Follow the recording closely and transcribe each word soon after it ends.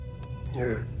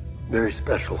You're very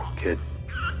special, kid.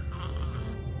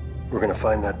 We're gonna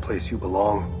find that place you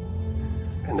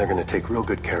belong, and they're gonna take real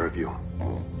good care of you.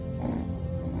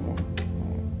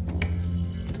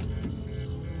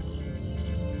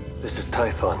 This is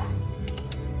Tython.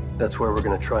 That's where we're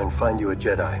gonna try and find you a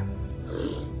Jedi.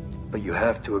 But you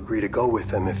have to agree to go with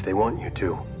them if they want you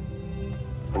to.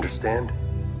 Understand?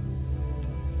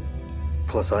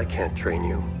 Plus, I can't train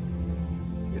you.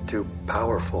 You're too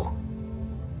powerful.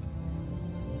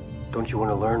 Don't you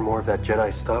want to learn more of that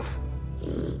Jedi stuff?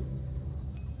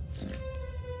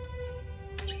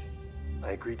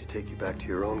 I agreed to take you back to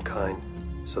your own kind,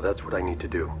 so that's what I need to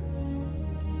do.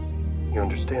 You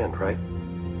understand, right?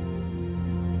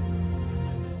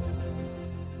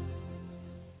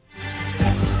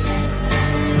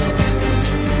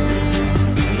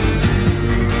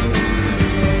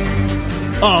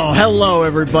 Oh, hello,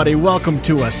 everybody. Welcome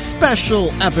to a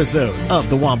special episode of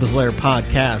the Wampa's Lair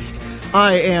podcast.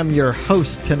 I am your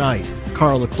host tonight,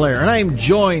 Carl LeClaire, and I am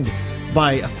joined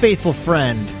by a faithful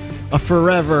friend, a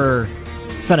forever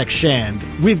Fennec Shand.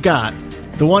 We've got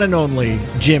the one and only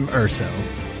Jim Urso.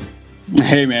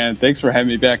 Hey, man. Thanks for having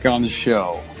me back on the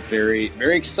show. Very,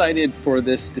 very excited for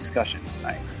this discussion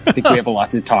tonight. I think we have a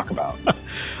lot to talk about.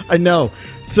 I know.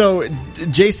 So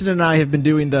Jason and I have been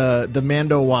doing the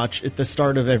Mando watch at the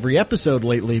start of every episode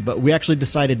lately, but we actually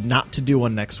decided not to do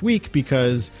one next week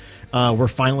because we're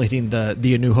finally hitting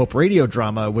the A New Hope radio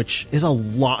drama, which is a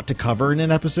lot to cover in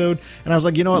an episode. And I was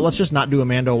like, you know what, let's just not do a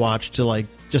Mando watch to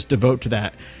just devote to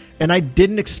that. And I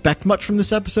didn't expect much from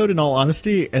this episode, in all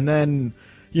honesty. And then,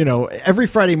 every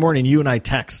Friday morning, you and I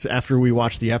text after we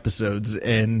watch the episodes,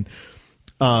 and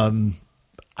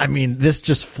this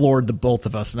just floored the both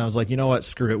of us. And I was like, you know what?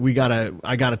 Screw it.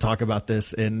 I gotta talk about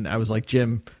this. And I was like,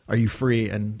 Jim, are you free?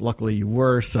 And luckily you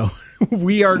were. So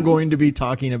we are going to be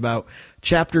talking about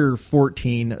chapter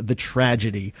 14, The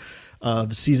Tragedy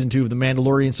of season 2 of The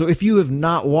Mandalorian. So if you have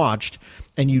not watched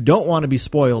and you don't want to be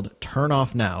spoiled, turn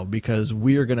off now, because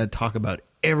we are going to talk about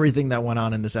everything that went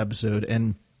on in this episode.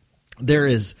 And there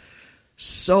is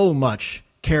so much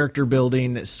character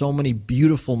building, so many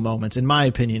beautiful moments, in my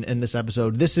opinion, in this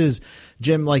episode. This is,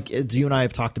 Jim, as you and I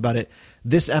have talked about it,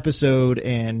 this episode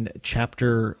and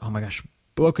chapter, oh my gosh,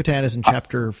 Bo-Katan is in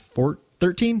chapter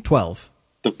 13? 12.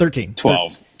 13.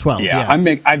 12. 12, yeah.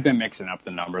 I've been mixing up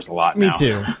the numbers a lot now. Me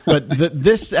too. But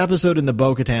this episode and the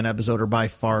Bo-Katan episode are by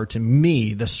far, to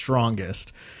me, the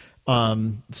strongest.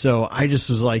 So I just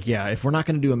was like, yeah, if we're not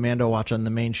going to do a Mando watch on the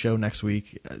main show next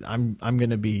week, I'm going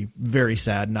to be very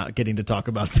sad not getting to talk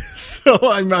about this.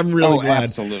 So I'm really glad.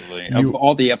 Absolutely. Of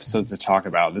all the episodes to talk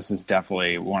about, this is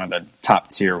definitely one of the top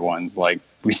tier ones, like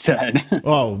we said.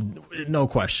 Oh, no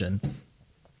question.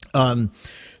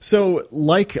 So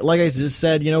like I just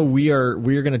said, we are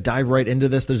going to dive right into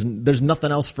this. There's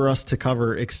nothing else for us to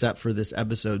cover except for this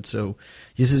episode. So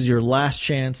this is your last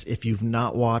chance. If you've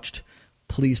not watched,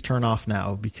 please turn off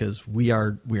now, because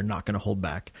we're not going to hold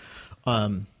back.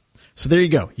 So there you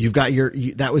go. You've got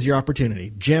that was your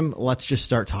opportunity. Jim, let's just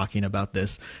start talking about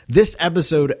this. This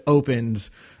episode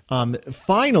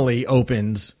finally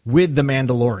opens with The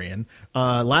Mandalorian.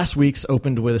 Last week's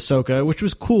opened with Ahsoka, which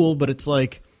was cool, but it's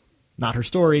like, not her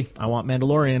story. I want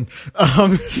Mandalorian.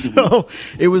 So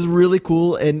it was really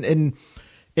cool. And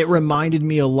it reminded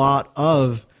me a lot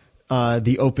of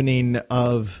the opening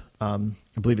of,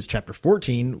 I believe it's chapter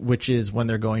 14, which is when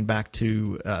they're going back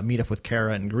to meet up with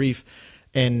Cara and Greef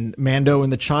and Mando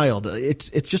and the child. It's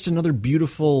just another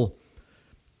beautiful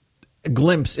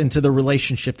glimpse into the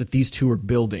relationship that these two are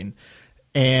building.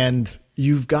 And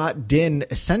you've got Din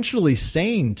essentially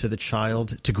saying to the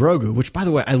child, to Grogu, which, by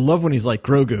the way, I love when he's like,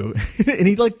 Grogu, and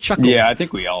he chuckles. Yeah, I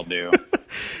think we all do.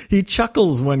 He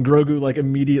chuckles when Grogu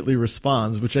immediately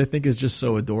responds, which I think is just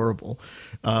so adorable.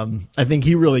 I think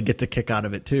he really gets a kick out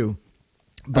of it too.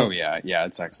 But, yeah,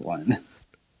 it's excellent.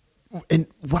 And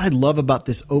what I love about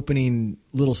this opening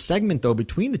little segment, though,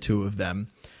 between the two of them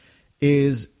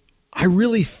is I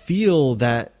really feel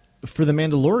that for the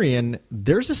Mandalorian,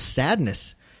 there's a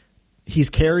sadness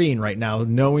he's carrying right now,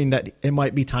 knowing that it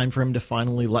might be time for him to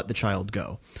finally let the child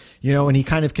go. And he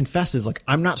kind of confesses,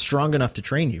 I'm not strong enough to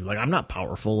train you. I'm not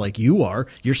powerful like you are.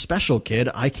 You're special, kid.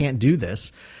 I can't do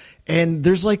this. And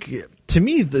there's to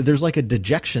me, there's a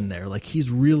dejection there. He's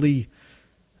really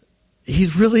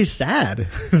sad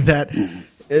that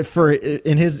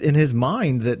in his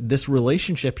mind that this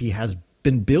relationship he has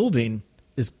been building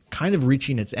is kind of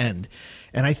reaching its end.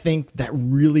 And I think that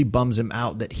really bums him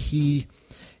out, that he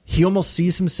almost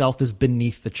sees himself as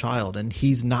beneath the child, and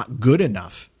he's not good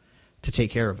enough to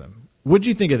take care of him. What'd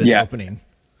you think of this opening?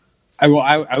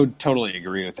 I would totally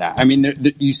agree with that. I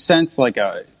mean, you sense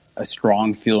a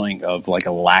strong feeling of like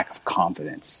a lack of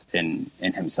confidence in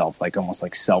himself, like almost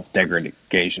like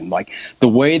self-degradation. Like the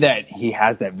way that he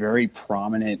has that very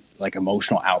prominent like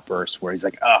emotional outburst where he's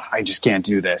like, oh, I just can't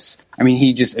do this. I mean,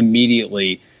 he just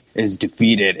immediately is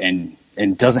defeated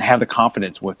and doesn't have the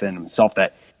confidence within himself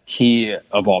that he,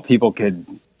 of all people, could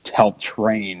help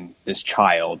train this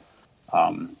child.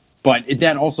 But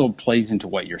that also plays into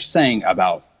what you're saying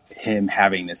about him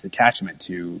having this attachment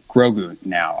to Grogu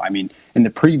now. I mean, in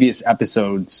the previous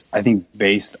episodes, I think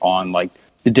based on like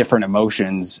the different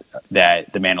emotions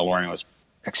that the Mandalorian was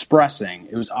expressing,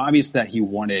 it was obvious that he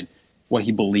wanted what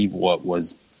he believed what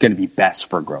was going to be best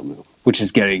for Grogu, which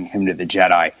is getting him to the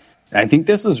Jedi. And I think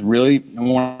this is really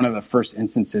one of the first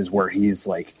instances where he's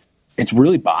like, it's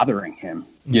really bothering him,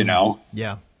 you know?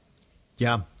 Yeah.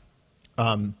 Yeah.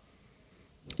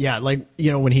 Yeah. Like,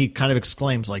 you know, when he kind of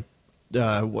exclaims like,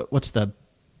 what's the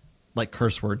like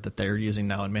curse word that they're using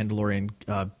now in Mandalorian?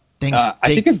 I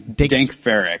think it's Dank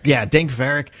Farrik. Yeah, Dank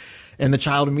Farrik. And the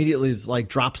child immediately is like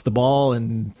drops the ball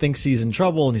and thinks he's in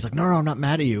trouble, and he's like, "No, I'm not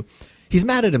mad at you." He's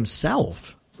mad at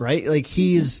himself, right? Like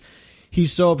he's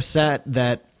so upset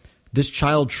that this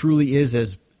child truly is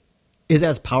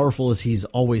as powerful as he's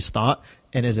always thought,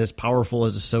 and is as powerful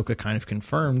as Ahsoka kind of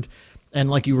confirmed. And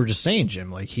like you were just saying,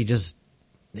 Jim, like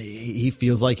he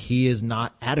feels like he is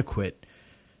not adequate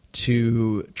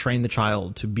to train the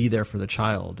child, to be there for the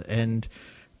child. And,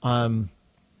 man,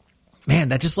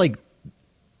 that just like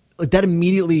that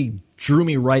immediately drew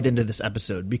me right into this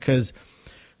episode because,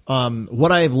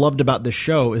 what I have loved about this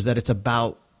show is that it's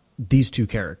about these two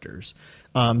characters.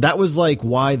 That was like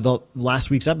why the last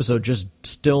week's episode just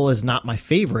still is not my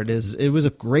favorite. It was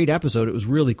a great episode. It was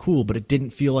really cool, but it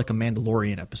didn't feel like a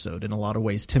Mandalorian episode in a lot of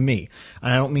ways to me.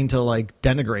 And I don't mean to like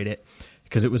denigrate it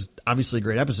because it was obviously a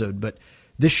great episode, but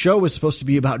this show was supposed to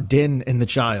be about Din and the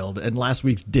child, and last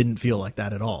week's didn't feel like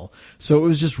that at all. So it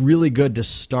was just really good to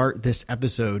start this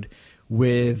episode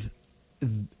with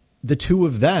the two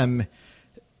of them,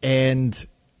 and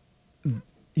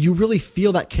you really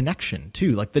feel that connection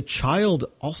too. Like the child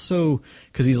also,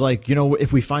 because he's like, you know,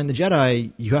 if we find the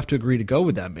Jedi, you have to agree to go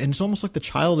with them. And it's almost like the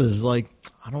child is like,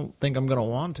 I don't think I'm going to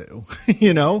want to,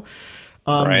 you know?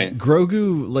 Right.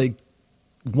 Grogu like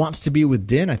wants to be with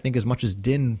Din, I think, as much as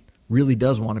Din really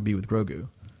does want to be with Grogu.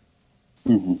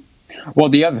 Mm-hmm. Well,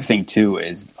 the other thing too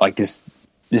is like this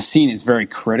scene is very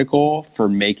critical for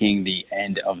making the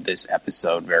end of this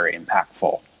episode very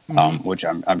impactful. Which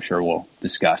I'm sure we'll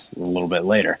discuss a little bit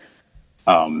later.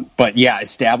 But yeah,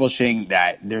 establishing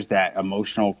that there's that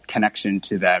emotional connection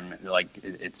to them, like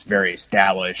it's very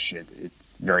established.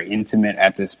 It's very intimate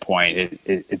at this point.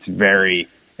 It's very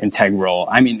integral.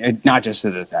 I mean, not just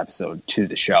to this episode, to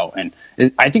the show. And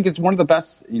I think it's one of the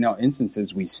best, you know,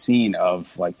 instances we've seen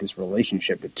of like this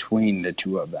relationship between the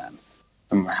two of them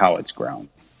and how it's grown.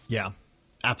 Yeah,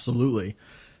 absolutely.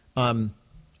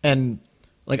 And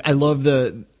like, I love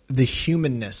the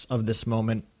humanness of this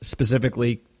moment,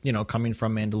 specifically, you know, coming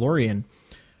from Mandalorian.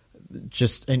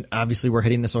 Just, and obviously we're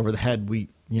hitting this over the head.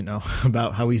 You know,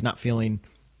 about how he's not feeling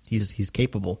he's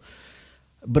capable.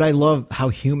 But I love how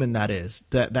human that is,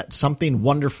 that something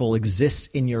wonderful exists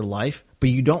in your life, but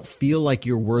you don't feel like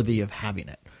you're worthy of having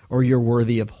it or you're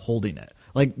worthy of holding it.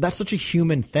 Like that's such a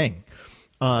human thing.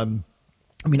 I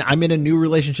mean, I'm in a new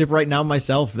relationship right now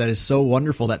myself that is so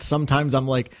wonderful that sometimes I'm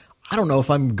like, I don't know if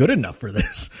I'm good enough for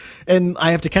this. And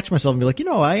I have to catch myself and be like, you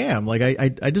know, I am. Like,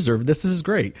 I deserve this. This is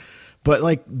great. But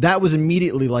like, that was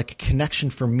immediately like a connection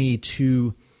for me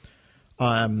to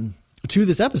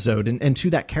this episode and to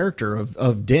that character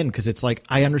of Din. Cause it's like,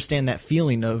 I understand that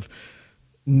feeling of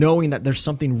knowing that there's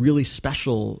something really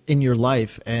special in your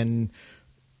life. And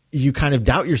you kind of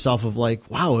doubt yourself of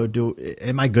like, wow,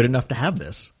 am I good enough to have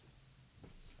this?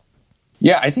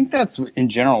 Yeah, I think that's in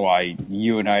general why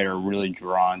you and I are really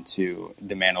drawn to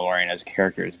the Mandalorian as a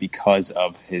character is because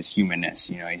of his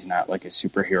humanness. You know, he's not like a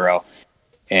superhero.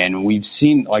 And we've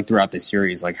seen like throughout the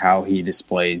series, like how he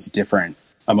displays different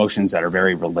emotions that are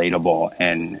very relatable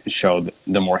and show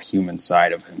the more human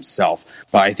side of himself.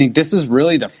 But I think this is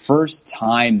really the first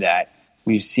time that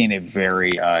we've seen a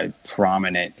very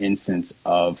prominent instance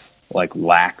of like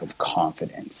lack of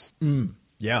confidence.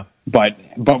 Yeah. But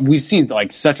we've seen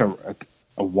like such a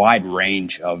wide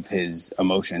range of his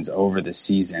emotions over the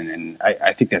season, and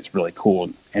I think that's really cool.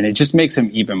 And it just makes him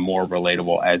even more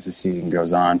relatable as the season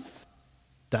goes on.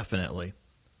 Definitely.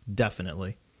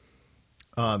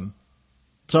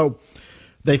 So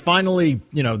they finally,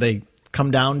 you know, they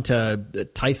come down to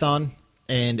Tython,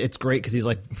 and it's great because he's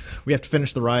like, we have to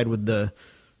finish the ride with the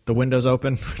the windows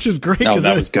open, which is great. Oh,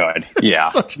 that was good.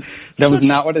 Yeah. That was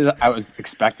not what I was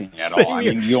expecting at all. I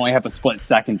mean, you only have a split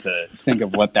second to think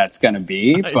of what that's going to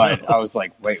be, but I was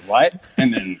like, wait, what?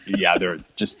 And then, yeah, they're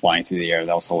just flying through the air.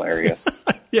 That was hilarious.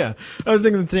 Yeah. I was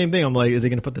thinking the same thing. I'm like, is he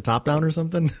going to put the top down or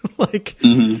something? Like,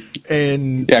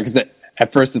 and yeah, because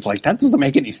at first it's like, that doesn't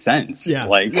make any sense. Yeah.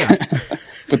 Like,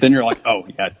 but then you're like, oh,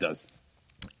 yeah, it does.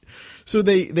 So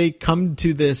they come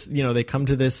to this, they come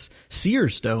to this seer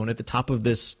stone at the top of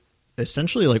this,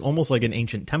 essentially like almost like an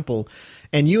ancient temple.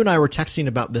 And you and I were texting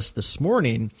about this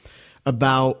morning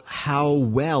about how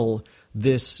well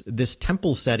this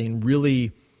temple setting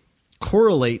really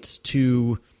correlates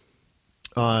to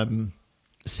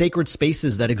sacred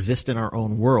spaces that exist in our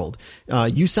own world.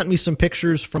 You sent me some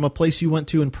pictures from a place you went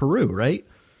to in Peru, right?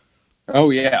 Oh,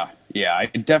 yeah. Yeah, I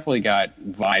definitely got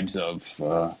vibes of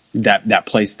that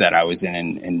place that I was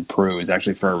in Peru. It was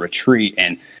actually for a retreat,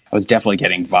 and I was definitely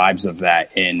getting vibes of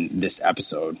that in this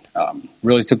episode.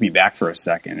 Really took me back for a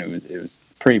second. It was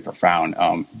pretty profound.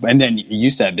 And then you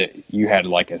said that you had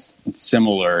like a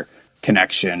similar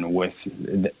connection with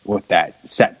that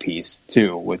set piece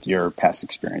too, with your past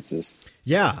experiences.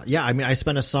 Yeah. I mean, I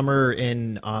spent a summer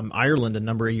in Ireland a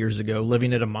number of years ago,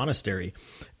 living at a monastery,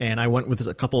 and I went with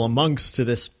a couple of monks to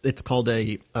this. It's called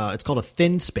a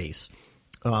thin space,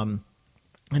 and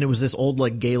it was this old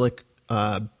like Gaelic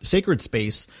sacred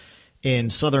space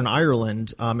in southern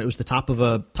Ireland. It was the top of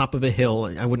a hill.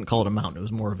 I wouldn't call it a mountain; it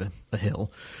was more of a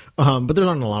hill. But there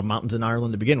aren't a lot of mountains in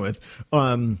Ireland to begin with.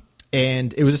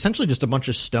 And it was essentially just a bunch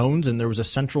of stones, and there was a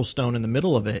central stone in the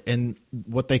middle of it. And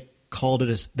what they call it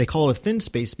a thin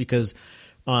space because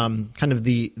kind of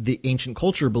the ancient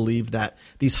culture believed that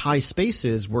these high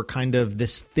spaces were kind of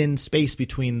this thin space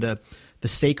between the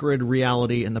sacred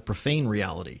reality and the profane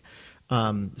reality.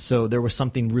 So there was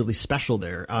something really special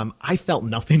there. I felt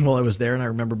nothing while I was there, and I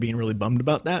remember being really bummed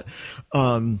about that.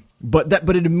 But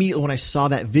it immediately, when I saw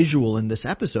that visual in this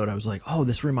episode, I was like, oh,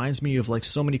 this reminds me of like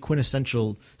so many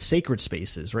quintessential sacred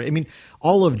spaces, right? I mean,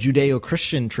 all of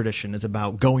Judeo-Christian tradition is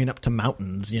about going up to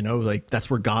mountains, like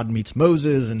that's where God meets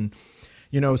Moses. And,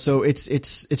 so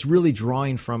it's really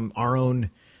drawing from our own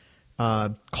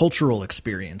cultural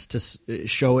experience to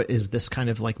show it as this kind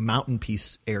of like mountain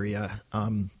piece area,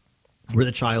 where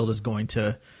the child is going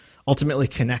to ultimately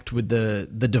connect with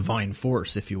the divine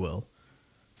force, if you will.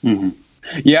 Mm-hmm.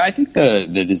 Yeah, I think the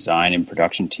design and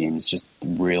production teams just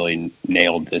really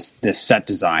nailed this set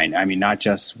design. I mean, not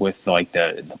just with like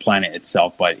the planet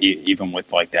itself, but even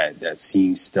with like that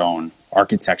seeing stone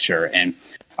architecture. And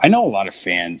I know a lot of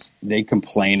fans, they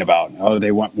complain about,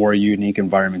 they want more unique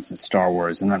environments in Star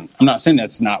Wars. And I'm not saying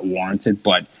that's not warranted,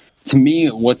 but to me,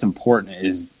 what's important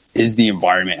is the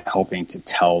environment helping to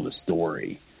tell the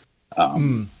story.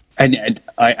 And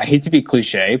I hate to be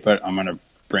cliche, but I'm going to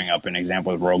bring up an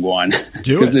example with Rogue One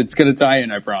because it's going to tie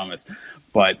in, I promise.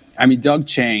 But I mean, Doug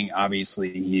Chiang, obviously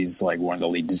he's like one of the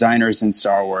lead designers in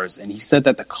Star Wars. And he said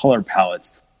that the color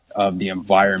palettes of the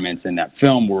environments in that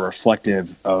film were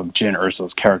reflective of Jyn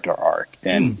Erso's character arc.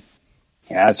 And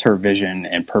as her vision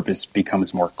and purpose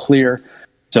becomes more clear,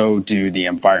 so do the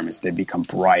environments. They become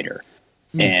brighter.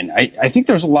 And I think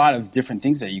there's a lot of different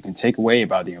things that you can take away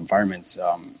about the environments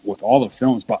with all the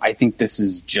films, but I think this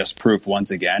is just proof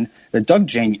once again that Doug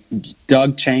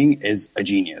Chiang is a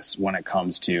genius when it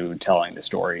comes to telling the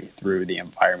story through the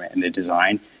environment and the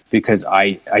design, because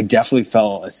I definitely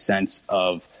felt a sense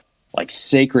of like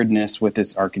sacredness with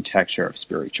this architecture of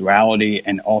spirituality,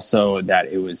 and also that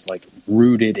it was like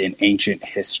rooted in ancient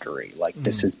history. Like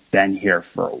this has been here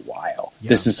for a while. Yeah.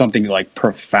 This is something like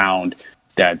profound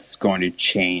that's going to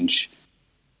change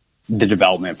the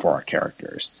development for our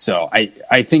characters. So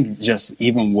I think just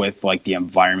even with like the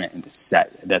environment and the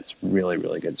set, that's really,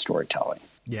 really good storytelling.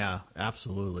 Yeah,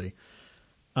 absolutely.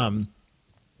 And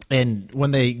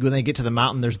when they get to the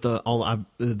mountain, there's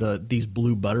these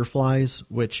blue butterflies,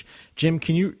 which, Jim,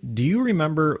 do you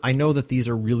remember? I know that these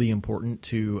are really important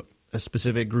to a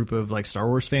specific group of like Star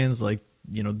Wars fans. Like,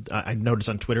 I noticed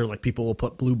on Twitter, like people will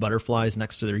put blue butterflies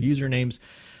next to their usernames.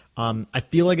 I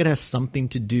feel like it has something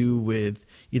to do with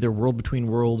either World Between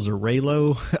Worlds or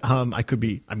Reylo.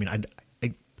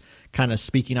 I kind of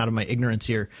speaking out of my ignorance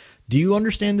here. Do you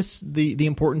understand the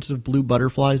importance of blue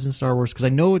butterflies in Star Wars? Because I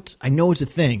know it's a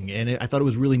thing, and I thought it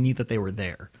was really neat that they were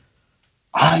there.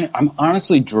 I'm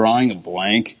honestly drawing a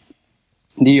blank.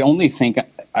 The only thing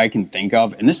I can think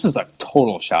of, and this is a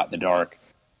total shot in the dark,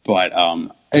 but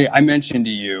I mentioned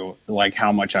to you like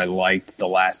how much I liked the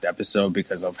last episode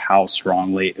because of how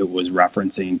strongly it was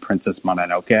referencing Princess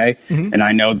Mononoke. And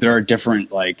I know there are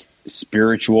different like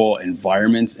spiritual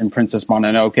environments in Princess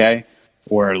Mononoke,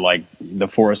 where like the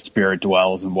forest spirit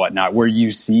dwells and whatnot, where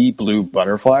you see blue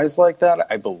butterflies like that,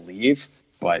 I believe.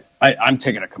 But I'm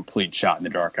taking a complete shot in the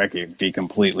dark. I could be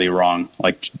completely wrong.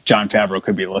 Like Jon Favreau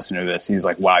could be listening to this. He's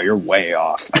like, wow, you're way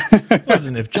off.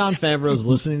 Listen, if Jon Favreau's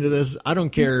listening to this, I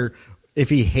don't care if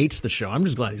he hates the show. I'm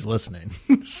just glad he's listening.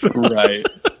 So. Right.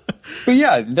 But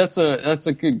yeah, that's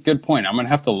a good point. I'm gonna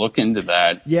have to look into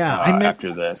that. Yeah,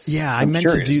 after this. Yeah, I meant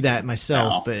to do that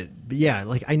myself, but yeah,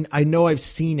 like I know I've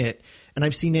seen it, and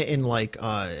I've seen it in like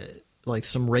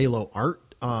some Raylo art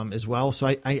as well.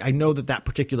 So I know that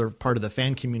particular part of the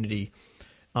fan community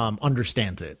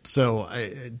understands it. So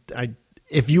I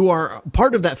if you are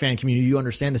part of that fan community, you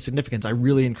understand the significance. I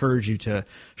really encourage you to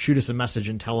shoot us a message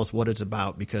and tell us what it's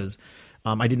about, because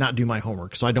I did not do my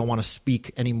homework, so I don't want to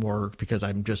speak anymore because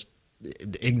I'm just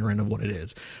ignorant of what it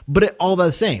is. But all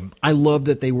the same, I love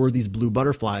that they were these blue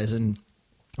butterflies, and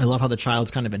I love how the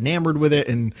child's kind of enamored with it.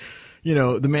 And, you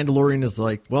know, the Mandalorian is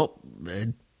like, well,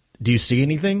 do you see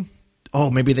anything? Oh,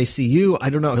 maybe they see you. I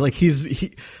don't know. Like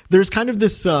there's kind of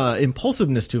this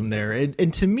impulsiveness to him there.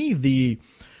 And to me, the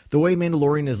way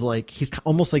Mandalorian is like, he's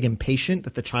almost like impatient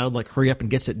that the child like hurry up and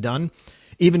gets it done,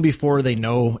 even before they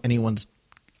know anyone's,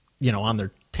 you know, on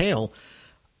their tail.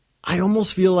 I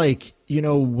almost feel like, you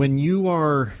know, when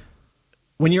you're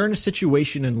in a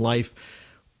situation in life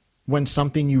when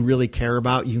something you really care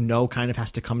about, you know, kind of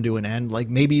has to come to an end. Like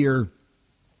maybe you're,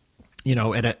 you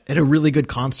know, at a really good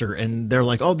concert and they're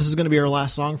like, oh, this is going to be our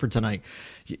last song for tonight.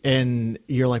 And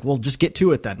you're like, well, just get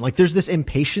to it then. Like there's this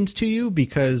impatience to you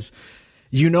because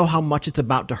you know how much it's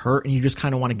about to hurt and you just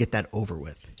kind of want to get that over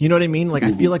with. You know what I mean? Like,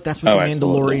 I feel like that's what the Mandalorian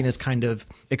absolutely. is kind of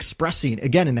expressing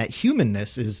again in that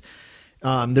humanness is,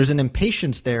 there's an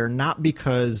impatience there, not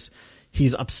because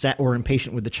he's upset or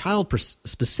impatient with the child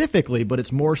specifically, but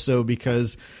it's more so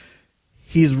because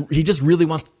he just really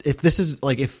wants, if this is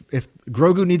like, if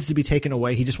Grogu needs to be taken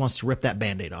away, he just wants to rip that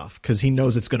Band-Aid off because he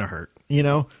knows it's going to hurt, you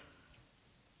know?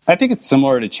 I think it's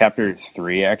similar to Chapter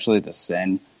 3, actually, the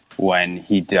Sin, when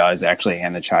he does actually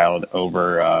hand the child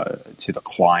over to the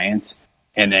client,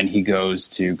 and then he goes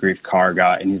to Grief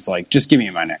Karga, and he's like, just give me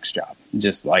my next job.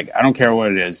 Just like, I don't care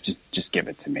what it is, just give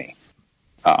it to me.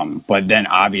 But then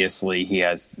obviously he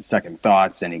has second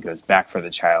thoughts and he goes back for the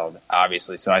child,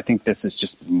 obviously. So I think this is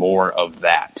just more of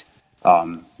that,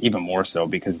 even more so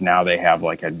because now they have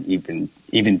like an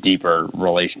even deeper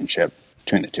relationship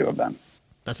between the two of them.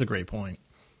 That's a great point.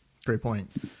 Great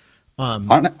point.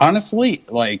 Honestly,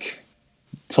 like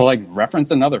to like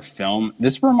reference another film,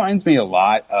 this reminds me a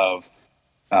lot of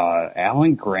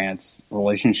Alan Grant's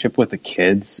relationship with the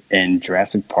kids in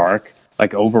Jurassic Park.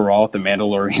 Like overall, the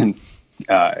Mandalorian's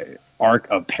arc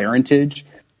of parentage.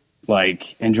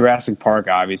 Like in Jurassic Park,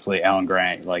 obviously Alan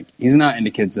Grant, like he's not into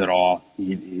kids at all.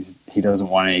 He doesn't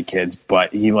want any kids,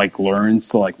 but he like learns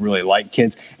to like really like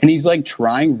kids, and he's like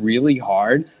trying really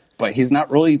hard. But he's not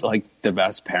really like the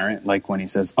best parent. Like when he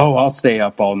says, "Oh, I'll stay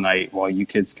up all night while you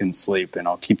kids can sleep, and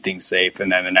I'll keep things safe,"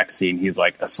 and then the next scene he's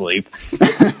like asleep.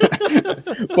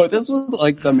 But that's what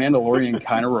like the Mandalorian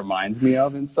kind of reminds me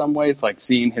of in some ways. Like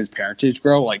seeing his parentage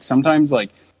grow. Like sometimes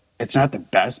like it's not the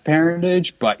best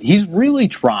parentage, but he's really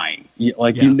trying.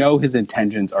 Like you know his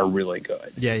intentions are really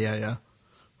good. Yeah.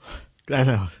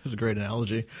 That's a great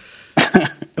analogy.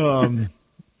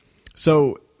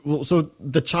 So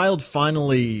the child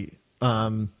finally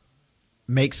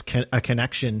makes a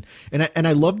connection, and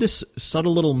I love this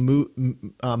subtle little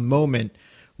moment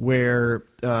where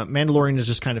Mandalorian is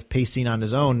just kind of pacing on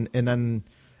his own, and then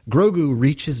Grogu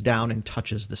reaches down and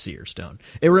touches the Seer Stone.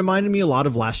 It reminded me a lot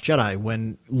of Last Jedi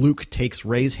when Luke takes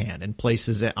Rey's hand and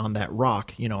places it on that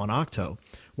rock, you know, on Ahch-To,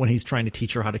 when he's trying to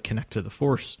teach her how to connect to the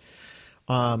Force.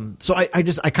 So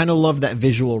I kind of love that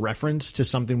visual reference to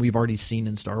something we've already seen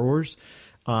in Star Wars.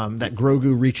 That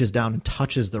Grogu reaches down and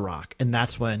touches the rock, and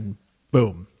that's when,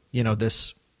 boom, you know,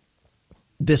 this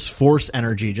Force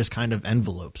energy just kind of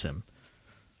envelopes him.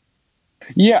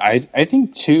 Yeah, I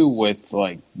think too with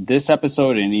like this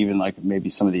episode and even like maybe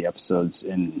some of the episodes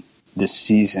in this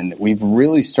season, we've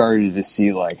really started to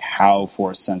see like how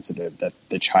Force sensitive that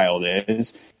the child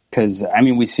is. Because I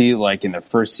mean, we see like in the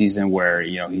first season where,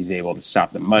 you know, he's able to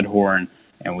stop the Mudhorn,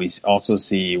 and we also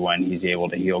see when he's able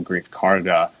to heal Grief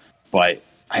Karga. But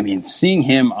I mean, seeing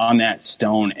him on that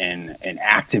stone and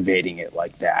activating it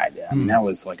like that, I mean, that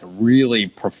was like a really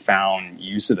profound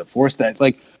use of the Force that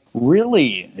like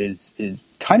really is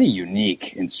kind of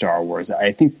unique in Star Wars.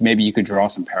 I think maybe you could draw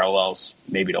some parallels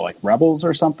maybe to like Rebels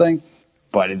or something,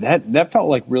 but that felt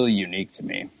like really unique to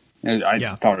me.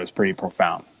 I thought it was pretty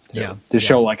profound to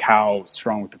show like how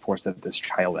strong with the Force that this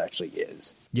child actually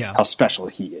is. Yeah. How special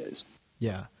he is.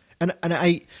 Yeah. And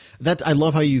I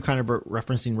love how you kind of are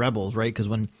referencing Rebels, right? Because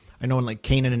when like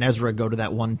Kanan and Ezra go to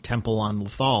that one temple on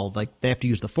Lothal, like they have to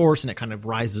use the Force and it kind of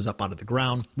rises up out of the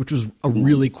ground, which was a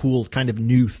really cool kind of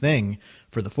new thing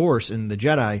for the Force in the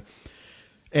Jedi.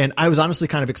 And I was honestly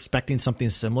kind of expecting something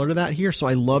similar to that here. So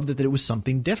I love that it was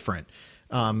something different.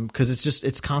 Cause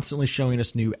it's constantly showing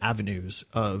us new avenues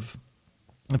of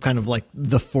kind of like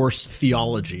the Force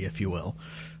theology, if you will.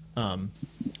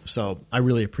 So I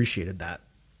really appreciated that.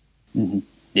 Mm-hmm.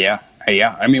 Yeah.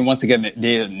 I mean, once again,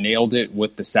 they nailed it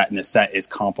with the set, and the set is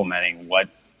complementing what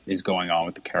is going on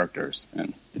with the characters,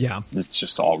 and it's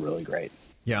just all really great.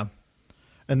 Yeah.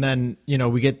 And then,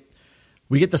 we get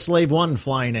the Slave One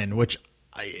flying in, which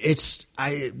I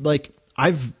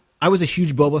was a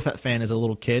huge Boba Fett fan as a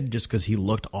little kid, just because he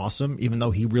looked awesome, even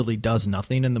though he really does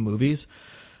nothing in the movies.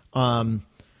 And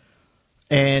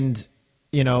then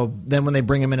when they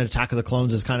bring him in Attack of the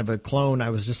Clones as kind of a clone, I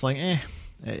was just like,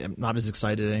 I'm not as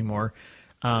excited anymore.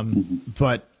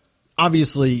 But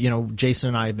obviously, Jason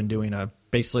and I have been doing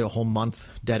basically a whole month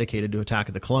dedicated to Attack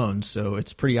of the Clones. So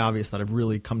it's pretty obvious that I've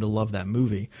really come to love that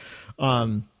movie.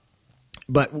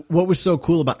 But what was so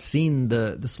cool about seeing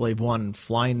the Slave One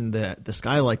flying in the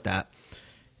sky like that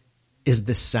is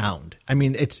the sound. I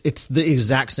mean, it's the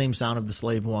exact same sound of the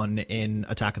Slave One in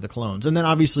Attack of the Clones. And then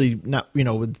obviously,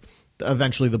 with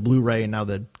eventually the Blu-ray and now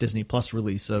the Disney Plus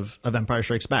release of Empire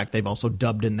Strikes Back, they've also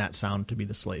dubbed in that sound to be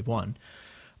the Slave One.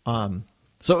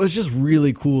 So it was just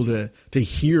really cool to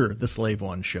hear the Slave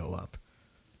One show up.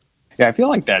 Yeah, I feel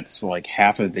like that's like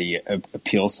half of the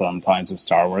appeal sometimes with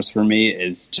Star Wars for me,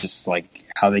 is just like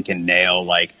how they can nail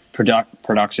like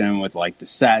production with like the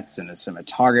sets and the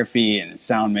cinematography and the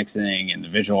sound mixing and the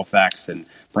visual effects, and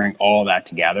bring all that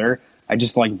together. I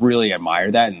just like really admire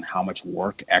that, and how much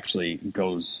work actually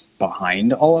goes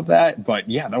behind all of that. But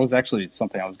yeah, that was actually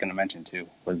something I was going to mention too,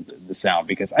 was the sound,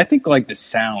 because I think like the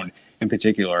sound in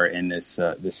particular in this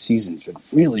season's been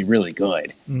really, really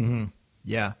good. Mm-hmm.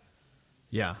 Yeah.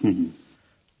 Mm-hmm.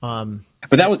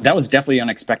 But that was definitely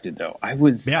unexpected, though. I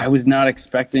was not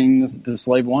expecting the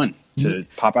Slave One to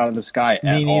pop out of the sky.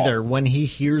 Me neither. All. When he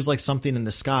hears like something in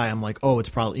the sky, I'm like, oh, it's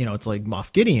probably it's like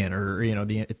Moff Gideon, or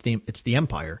it's the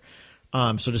Empire.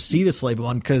 So to see the Slave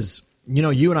One, because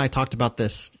you and I talked about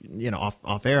this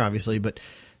off air, obviously, but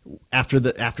after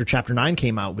Chapter 9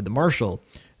 came out with the Marshal,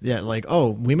 like, oh,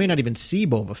 we may not even see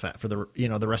Boba Fett for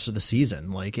the rest of the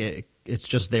season. Like it's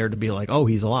just there to be like, oh,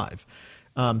 he's alive.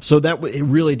 So that it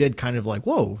really did kind of like,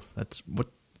 whoa, that's what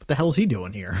the hell is he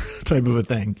doing here, type of a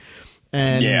thing.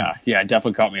 And yeah, it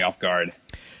definitely caught me off guard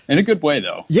in a good way,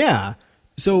 though. Yeah.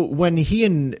 So when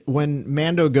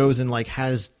Mando goes and like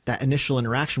has that initial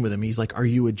interaction with him, he's like, "Are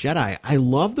you a Jedi?" I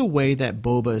love the way that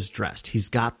Boba is dressed. He's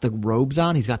got the robes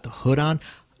on, he's got the hood on.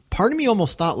 Part of me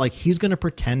almost thought like he's going to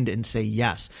pretend and say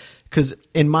yes, because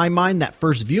in my mind, that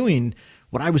first viewing,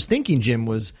 what I was thinking, Jim,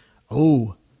 was,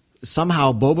 oh,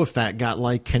 somehow Boba Fett got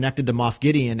like connected to Moff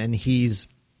Gideon, and he's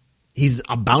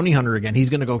a bounty hunter again. He's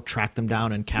going to go track them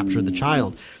down and capture the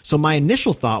child. So my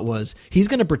initial thought was he's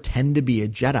going to pretend to be a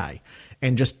Jedi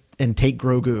and take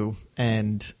Grogu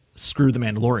and screw the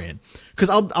Mandalorian. Because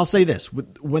I'll say this,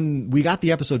 when we got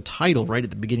the episode title right at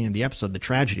the beginning of the episode, The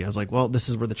Tragedy, I was like, well, this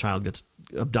is where the child gets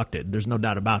abducted. There's no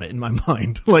doubt about it in my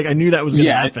mind. Like I knew that was going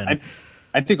to happen.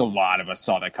 I think a lot of us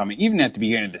saw that coming. Even at the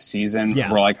beginning of the season,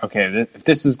 we're like, okay, if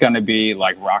this is going to be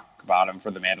like rock bottom for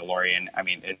the Mandalorian, I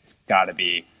mean, it's got to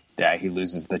be that he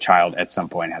loses the child at some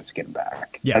point, has to get him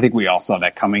back. Yeah. I think we all saw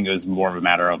that coming. It was more of a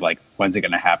matter of like, when's it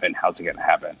going to happen? How's it going to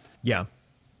happen? Yeah.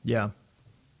 Yeah.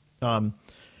 But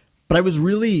I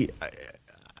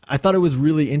thought it was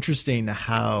really interesting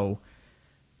how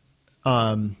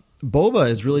Boba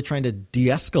is really trying to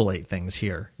de-escalate things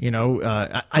here.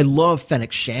 I love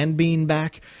Fennec Shand being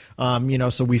back.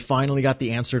 So we finally got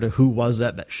the answer to who was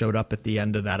that showed up at the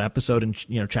end of that episode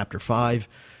in, Chapter 5.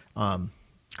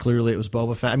 Clearly it was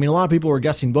Boba Fett. I mean, a lot of people were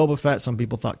guessing Boba Fett. Some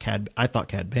people thought I thought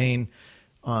Cad Bane.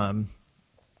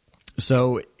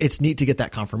 So it's neat to get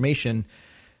that confirmation.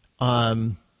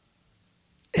 And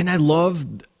I love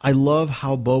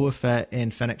how Boba Fett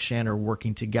and Fennec Shand are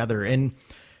working together. And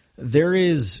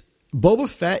Boba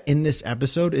Fett in this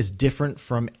episode is different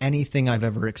from anything I've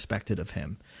ever expected of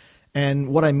him. And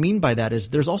what I mean by that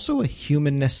is there's also a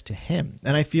humanness to him.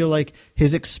 And I feel like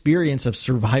his experience of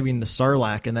surviving the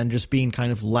Sarlacc and then just being kind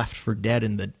of left for dead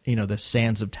in the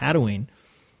sands of Tatooine,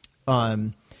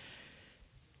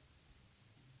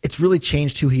 it's really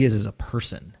changed who he is as a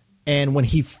person. And when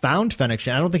he found Fennec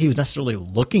Shand, I don't think he was necessarily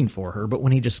looking for her, but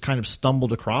when he just kind of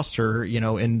stumbled across her,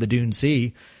 in the Dune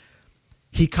Sea,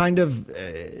 he kind of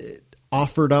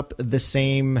offered up the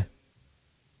same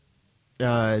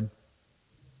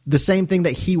the same thing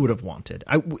that he would have wanted.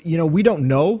 We don't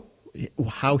know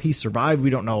how he survived. We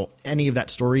don't know any of that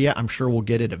story yet. I'm sure we'll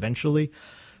get it eventually.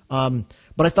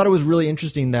 But I thought it was really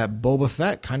interesting that Boba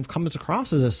Fett kind of comes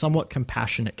across as a somewhat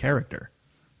compassionate character.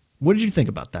 What did you think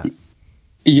about that?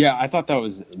 Yeah, I thought that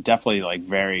was definitely like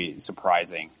very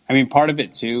surprising. I mean, part of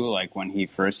it too, like when he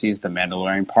first sees the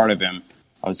Mandalorian, part of him,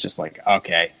 I was just like,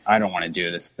 okay, I don't want to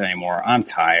do this anymore. I'm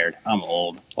tired. I'm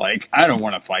old. Like, I don't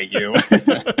want to fight you.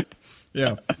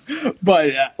 Yeah.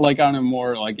 But like on a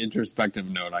more like introspective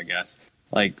note, I guess,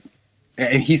 like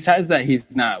he says that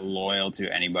he's not loyal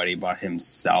to anybody but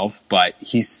himself, but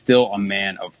he's still a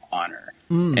man of honor.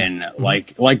 And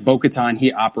like Bo-Katan,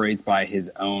 he operates by his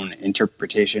own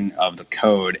interpretation of the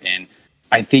code. And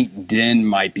I think Din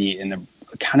might be in the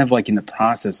kind of like in the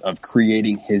process of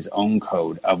creating his own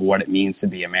code of what it means to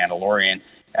be a Mandalorian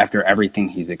after everything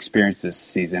he's experienced this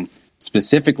season,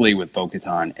 specifically with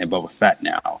Bo-Katan and Boba Fett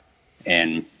now.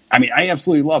 And I mean, I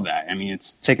absolutely love that. I mean,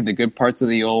 it's taking the good parts of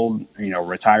the old,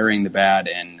 retiring the bad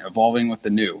and evolving with the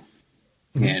new.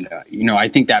 And, I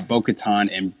think that Bo-Katan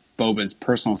and Boba's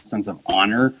personal sense of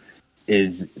honor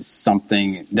is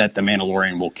something that the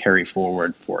Mandalorian will carry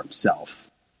forward for himself.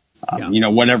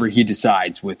 Whatever he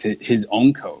decides with his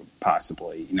own code,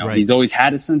 possibly. Right. He's always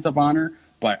had a sense of honor,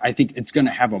 but I think it's going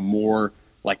to have a more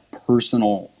like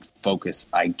personal focus,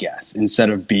 I guess,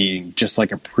 instead of being just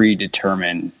like a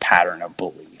predetermined pattern of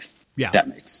belief. Yeah, if that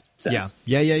makes sense.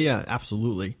 Yeah,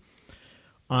 absolutely.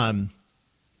 I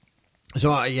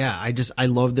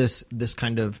love this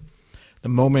kind of the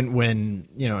moment when,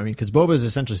 because Boba is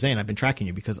essentially saying, I've been tracking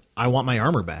you because I want my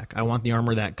armor back. I want the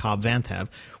armor that Cobb Vanth have,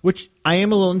 which I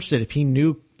am a little interested. If he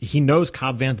knows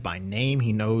Cobb Vanth by name,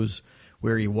 he knows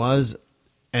where he was.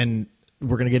 And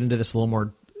we're going to get into this a little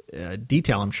more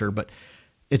detail, I'm sure, but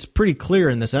it's pretty clear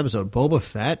in this episode, Boba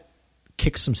Fett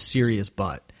kicks some serious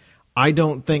butt. I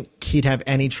don't think he'd have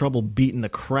any trouble beating the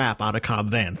crap out of Cobb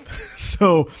Vanth.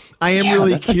 So I am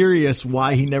really curious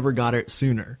why he never got it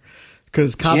sooner.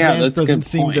 Because Cobb Vanth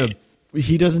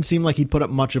doesn't seem like he'd put up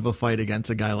much of a fight against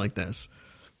a guy like this.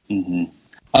 Mm-hmm.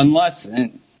 Unless,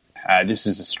 this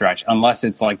is a stretch, unless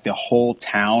it's like the whole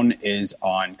town is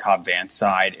on Cobb Vanth's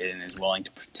side and is willing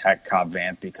to protect Cobb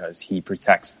Vanth because he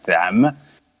protects them.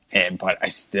 But I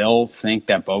still think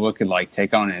that Boba could like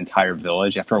take on an entire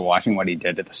village after watching what he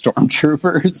did to the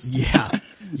stormtroopers.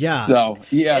 Yeah. So,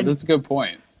 that's a good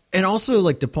point. And also,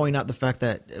 like, to point out the fact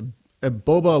that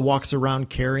Boba walks around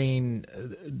carrying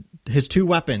his two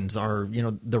weapons are,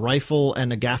 the rifle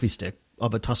and a gaffy stick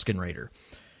of a Tusken Raider.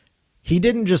 He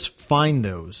didn't just find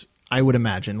those, I would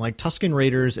imagine. Like Tusken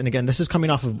Raiders, and again, this is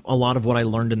coming off of a lot of what I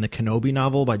learned in the Kenobi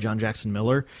novel by John Jackson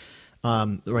Miller,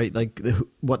 right? Like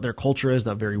what their culture is,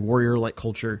 that very warrior-like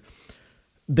culture.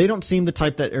 They don't seem the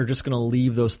type that are just going to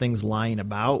leave those things lying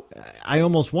about. I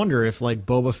almost wonder if like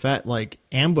Boba Fett like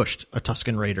ambushed a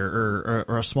Tusken Raider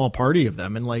or a small party of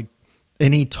them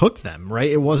and he took them, right?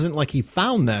 It wasn't like he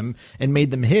found them and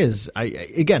made them his.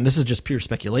 Again, this is just pure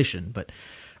speculation, but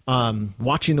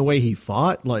watching the way he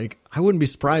fought, like I wouldn't be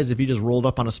surprised if he just rolled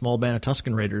up on a small band of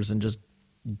Tusken Raiders and just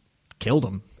killed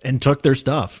them and took their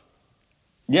stuff.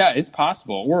 Yeah, it's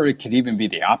possible. Or it could even be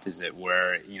the opposite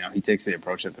where, he takes the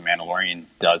approach that the Mandalorian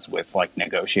does with like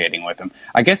negotiating with him.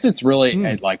 I guess it's really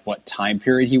at like what time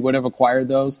period he would have acquired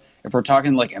those. If we're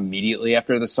talking like immediately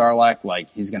after the Sarlacc, like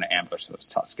he's going to ambush those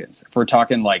Tuskens. If we're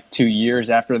talking like 2 years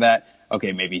after that,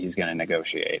 okay, maybe he's going to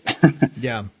negotiate.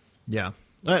 Yeah.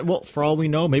 Well, for all we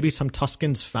know, maybe some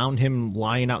Tuskens found him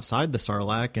lying outside the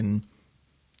Sarlacc and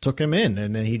took him in,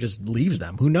 and then he just leaves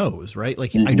them. Who knows, right?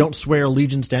 Like, I don't swear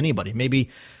allegiance to anybody. Maybe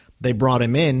they brought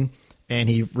him in, and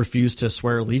he refused to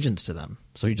swear allegiance to them,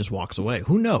 so he just walks away.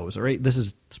 Who knows, right? This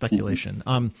is speculation.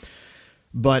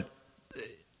 But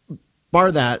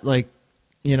bar that, like,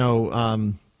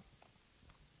 the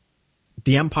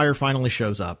Empire finally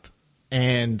shows up,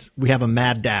 and we have a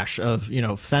mad dash of,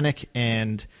 Fennec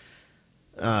and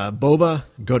Boba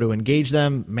go to engage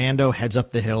them. Mando heads up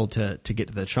the hill to get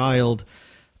to the child.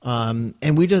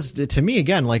 And we just, to me,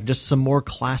 again, like just some more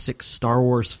classic Star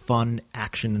Wars fun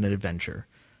action and adventure.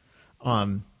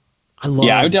 I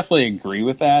would definitely agree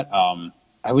with that.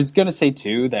 I was going to say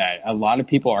too, that a lot of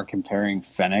people are comparing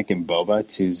Fennec and Boba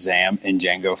to Zam and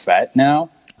Jango Fett now.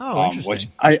 Oh, interesting. Which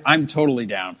I'm totally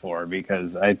down for,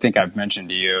 because I think I've mentioned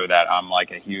to you that I'm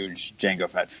like a huge Jango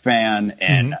Fett fan.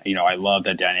 And, I love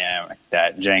the dynamic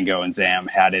that Jango and Zam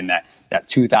had in that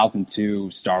 2002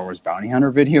 Star Wars Bounty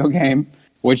Hunter video game,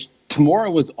 which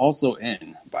Tamora was also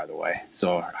in, by the way.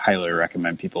 So I highly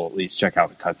recommend people at least check out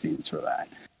the cutscenes for that.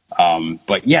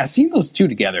 But yeah, seeing those two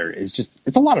together is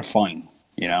it's a lot of fun,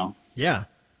 Yeah.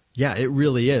 Yeah, it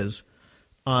really is.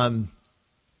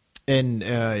 and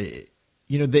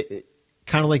they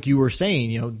kind of like you were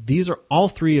saying, these are all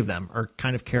three of them are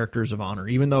kind of characters of honor,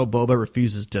 even though Boba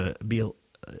refuses to be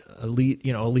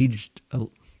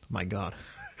my God,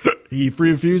 he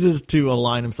refuses to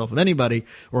align himself with anybody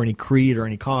or any creed or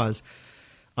any cause.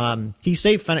 He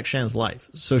saved Fennec Shan's life,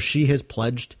 so she has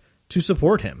pledged to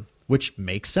support him, which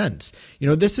makes sense.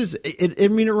 This is it. I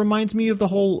mean, it reminds me of the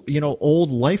whole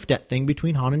old life debt thing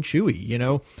between Han and Chewie.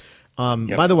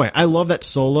 Yep. By the way, I love that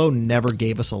Solo never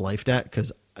gave us a life debt,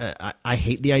 because I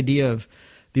hate the idea of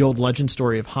the old legend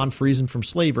story of Han frees him from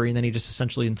slavery and then he just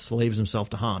essentially enslaves himself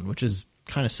to Han, which is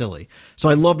kind of silly. So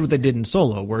I loved what they did in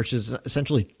Solo, where it's just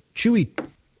essentially Chewie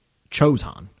chose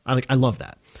Han. I love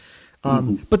that.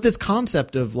 But this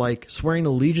concept of like swearing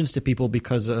allegiance to people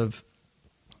because of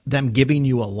them giving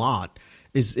you a lot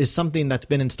is something that's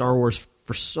been in Star Wars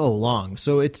for so long.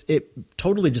 So it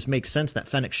totally just makes sense that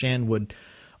Fennec Shan would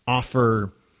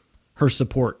offer her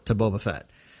support to Boba Fett.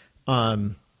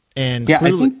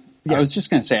 Clearly, I was just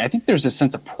going to say, I think there's a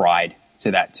sense of pride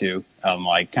to that too.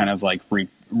 Like kind of like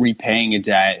repaying a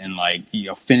debt and like,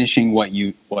 finishing what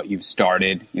you've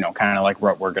started, kind of like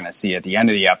what we're going to see at the end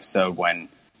of the episode when,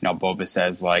 Boba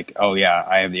says like, oh yeah,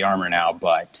 I have the armor now,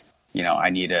 but I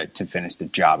need to finish the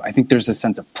job. I think there's a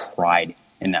sense of pride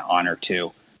in that honor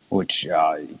too, which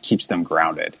keeps them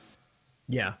grounded.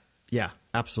 Yeah,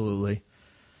 absolutely.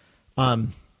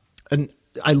 And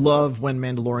I love when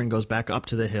Mandalorian goes back up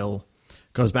to the hill,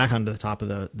 goes back onto the top of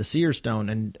the Seer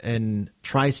Stone and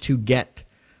tries to get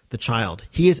the child.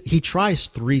 He tries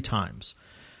 3 times.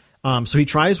 So he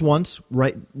tries once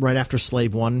right after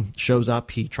Slave 1 shows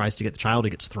up. He tries to get the child.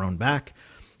 He gets thrown back.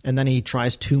 And then he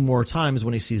tries 2 more times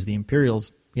when he sees the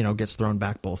Imperials, gets thrown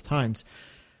back both times.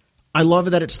 I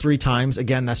love that it's 3 times.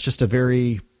 Again, that's just a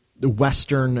very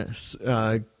Western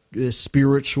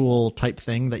spiritual type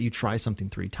thing that you try something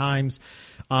 3 times.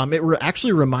 It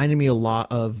actually reminded me a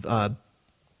lot of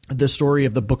the story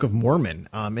of the Book of Mormon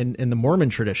in the Mormon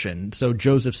tradition. So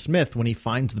Joseph Smith, when he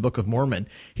finds the Book of Mormon,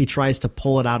 he tries to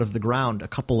pull it out of the ground a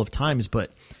couple of times,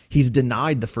 but he's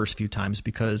denied the first few times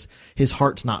because his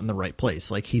heart's not in the right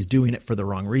place. Like he's doing it for the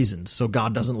wrong reasons. So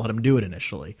God doesn't let him do it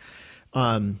initially.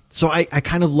 So I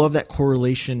kind of love that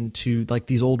correlation to like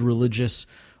these old religious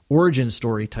origin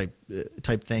story type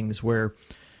things where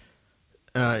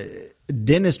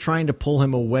Din is trying to pull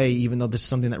him away, even though this is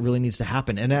something that really needs to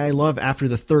happen. And I love after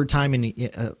the 3rd time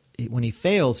and when he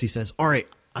fails, he says, all right,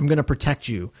 I'm going to protect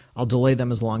you. I'll delay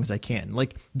them as long as I can.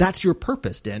 Like that's your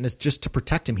purpose, Din, is just to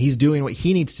protect him. He's doing what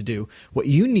he needs to do. What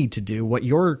you need to do, what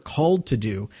you're called to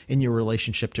do in your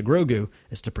relationship to Grogu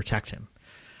is to protect him.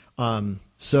 And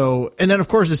then of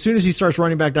course, as soon as he starts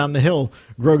running back down the hill,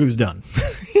 Grogu's done,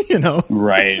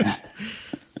 Right.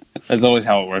 That's always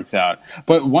how it works out.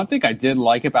 But one thing I did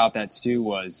like about that too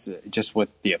was just with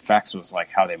the effects was like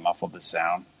how they muffled the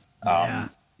sound.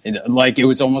 It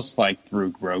was almost like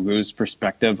through Grogu's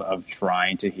perspective of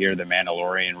trying to hear the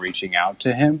Mandalorian reaching out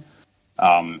to him.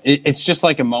 It's just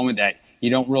like a moment that you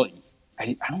don't really.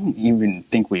 I don't even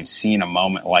think we've seen a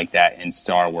moment like that in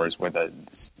Star Wars where the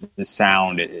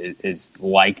sound is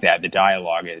like that. The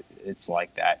dialogue it's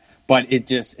like that. But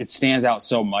it stands out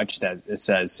so much that it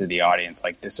says to the audience,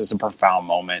 like, this is a profound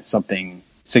moment. Something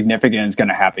significant is going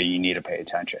to happen. You need to pay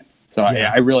attention. So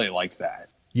I really liked that.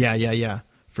 Yeah,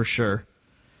 for sure.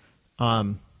 We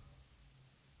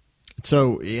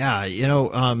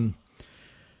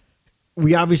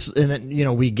obviously, and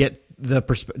then, we get the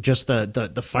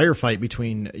firefight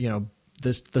between,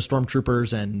 the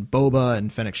stormtroopers and Boba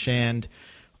and Fennec Shand.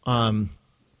 And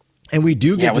we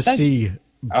do get to see.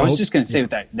 I was just going to say with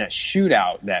that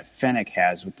shootout that Fennec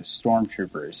has with the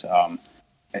stormtroopers,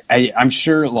 I'm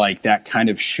sure like that kind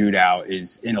of shootout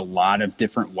is in a lot of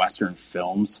different Western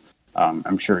films.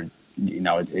 I'm sure,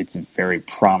 it's a very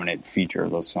prominent feature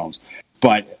of those films.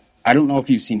 But I don't know if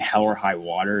you've seen Hell or High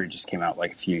Water. It just came out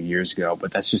like a few years ago,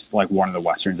 but that's just like one of the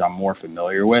Westerns I'm more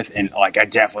familiar with. And like I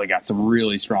definitely got some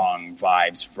really strong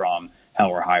vibes from Hell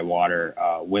or High Water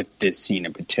with this scene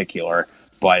in particular.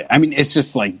 But I mean, it's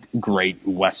just like great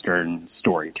Western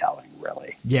storytelling,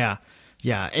 really. Yeah.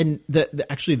 And the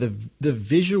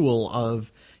visual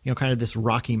of, kind of this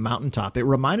rocky mountaintop, it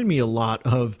reminded me a lot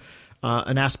of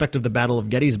an aspect of the Battle of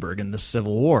Gettysburg in the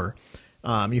Civil War.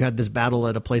 You had this battle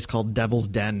at a place called Devil's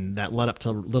Den that led up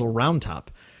to Little Round Top.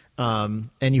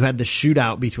 And you had the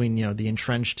shootout between, the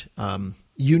entrenched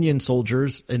Union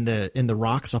soldiers in the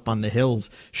rocks up on the hills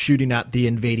shooting at the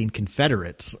invading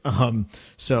Confederates.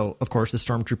 So of course the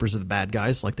stormtroopers are the bad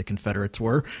guys, like the Confederates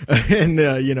were, and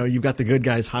you've got the good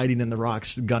guys hiding in the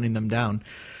rocks, gunning them down.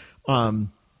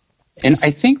 And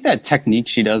I think that technique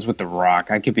she does with the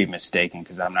rock, I could be mistaken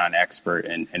because I'm not an expert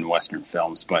in Western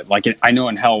films, but like I know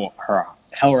in Hell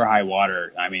or High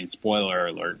Water, I mean, spoiler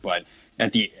alert, but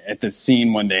at the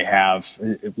scene when they have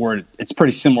where it's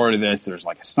pretty similar to this, there's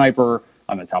like a sniper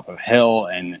on the top of a hill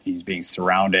and he's being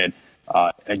surrounded.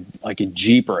 Like a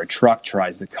Jeep or a truck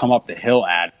tries to come up the hill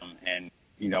at him, and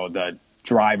the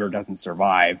driver doesn't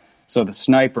survive. So the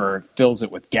sniper fills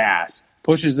it with gas,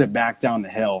 pushes it back down the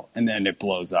hill, and then it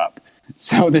blows up.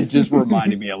 So that just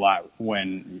reminded me a lot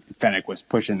when Fennec was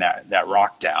pushing that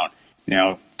rock down.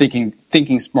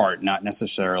 Thinking smart, not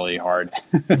necessarily hard.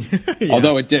 Yeah.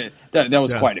 Although it did, that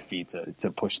was quite a feat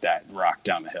to push that rock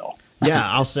down the hill. Yeah,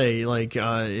 I'll say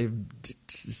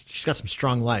she's got some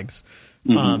strong legs.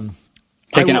 Mm-hmm.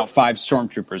 Taking out 5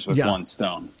 stormtroopers with one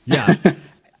stone. Yeah.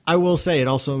 I will say it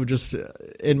also just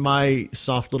in my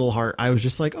soft little heart, I was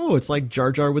just like, oh, it's like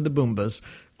Jar Jar with the Boombas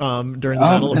during the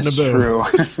Battle of Naboo.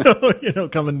 True. So,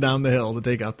 coming down the hill to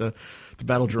take out the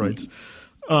battle droids.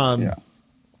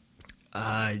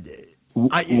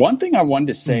 One thing I wanted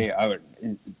to say,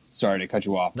 sorry to cut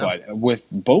you off, but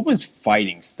with Boba's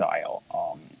fighting style,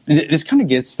 this kind of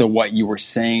gets to what you were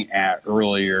saying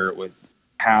earlier with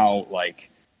how like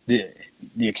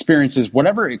the experiences,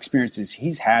 whatever experiences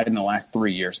he's had in the last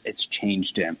 3 years, it's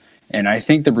changed him. And I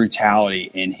think the brutality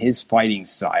in his fighting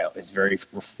style is very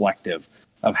reflective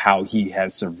of how he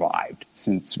has survived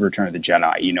since Return of the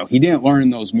Jedi. He didn't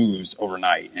learn those moves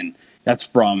overnight. And that's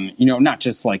from, not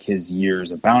just like his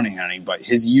years of bounty hunting, but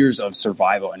his years of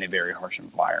survival in a very harsh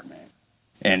environment.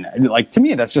 And like, to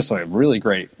me, that's just like a really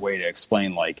great way to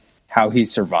explain like how he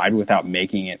survived without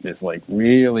making it this like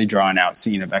really drawn out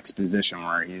scene of exposition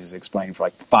where he's explaining for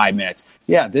like 5 minutes.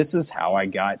 Yeah, this is how I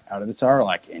got out of the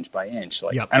Sarlacc inch by inch.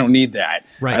 Like, I don't need that.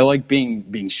 Right. I like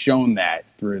being shown that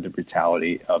through the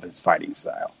brutality of his fighting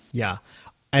style. Yeah.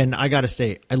 And I got to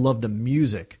say, I love the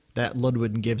music that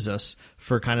Ludwig gives us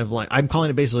for kind of like, I'm calling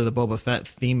it basically the Boba Fett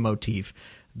theme motif.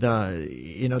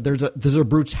 There's a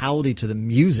brutality to the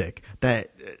music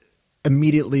that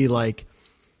immediately like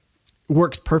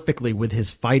works perfectly with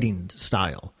his fighting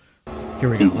style. Here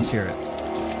we go. Let's hear it.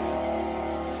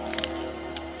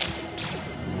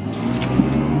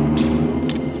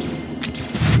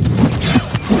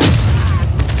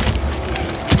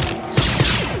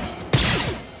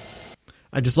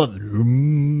 I just love it.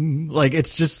 Like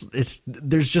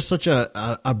there's just such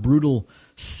a brutal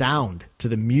sound to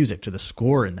the music, to the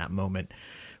score in that moment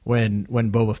when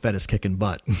Boba Fett is kicking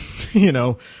butt,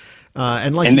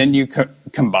 and then you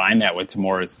combine that with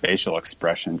Tamora's facial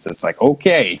expressions. It's like,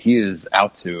 okay, he is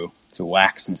out to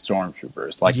whack some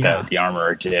stormtroopers like the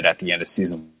Armorer did at the end of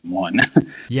season 1.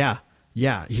 Yeah,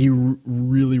 he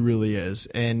really, really is,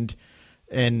 and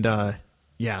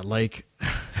like,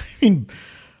 I mean,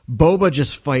 Boba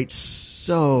just fights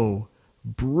so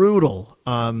brutal,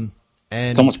 and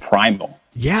it's almost primal.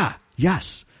 Yeah,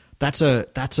 yes, that's a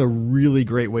really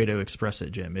great way to express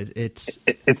it, Jim. It's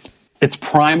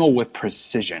primal with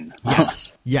precision.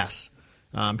 Yes, yes.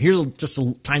 Here's just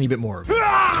a tiny bit more.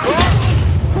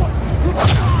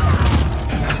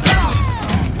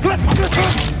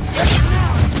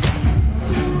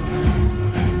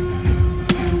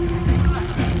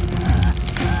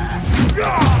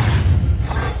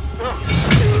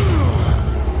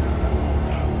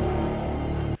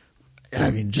 I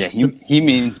mean, just he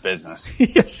means business.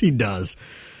 Yes, he does.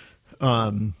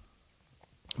 Man,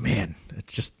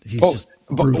 it's just just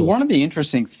brutal. But one of the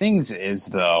interesting things is,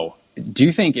 though, do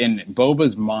you think in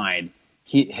Boba's mind,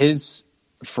 his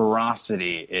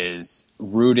ferocity is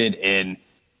rooted in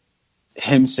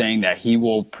him saying that he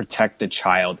will protect the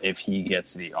child if he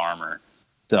gets the armor?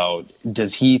 So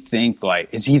does he think, like,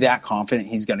 is he that confident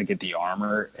he's going to get the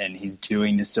armor and he's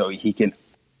doing this so he can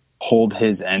hold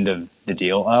his end of the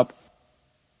deal up?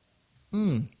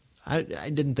 I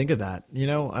didn't think of that,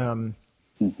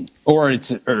 Or it's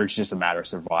just a matter of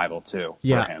survival too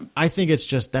for him. I think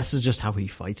this is just how he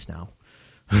fights now.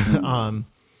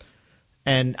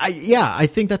 And I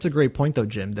think that's a great point though,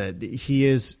 Jim, that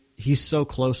he's so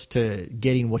close to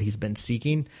getting what he's been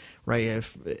seeking, right?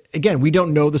 Again, we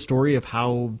don't know the story of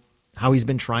how he's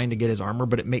been trying to get his armor,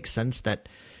 but it makes sense that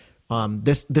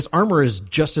this armor is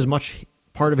just as much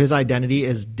part of his identity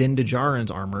as Din Djarin's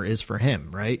armor is for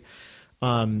him, right?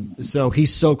 So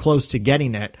he's so close to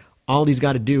getting it. All he's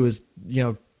got to do is,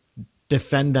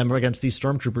 defend them against these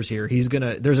stormtroopers here.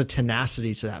 There's a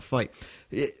tenacity to that fight.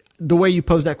 The way you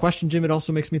pose that question, Jim, it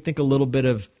also makes me think a little bit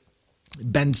of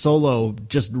Ben Solo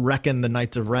just wrecking the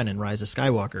Knights of Ren in Rise of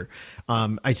Skywalker.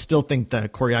 I still think the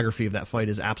choreography of that fight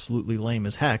is absolutely lame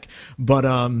as heck, but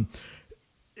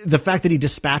the fact that he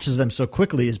dispatches them so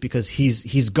quickly is because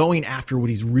he's going after what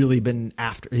he's really been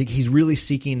after. He's really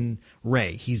seeking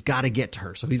Rey. He's got to get to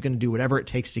her. So he's going to do whatever it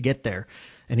takes to get there.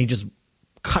 And he just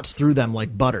cuts through them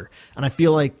like butter. And I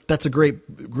feel like that's a great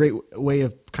way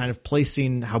of kind of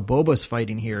placing how Boba's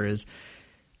fighting here is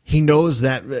he knows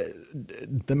that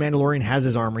the Mandalorian has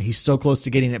his armor. He's so close to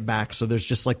getting it back. So there's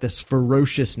just like this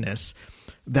ferociousness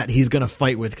that he's going to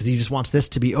fight with because he just wants this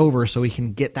to be over so he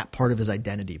can get that part of his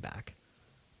identity back.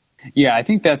 Yeah, I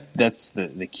think that's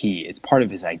the key. It's part of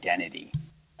his identity.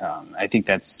 I think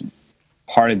that's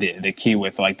part of the key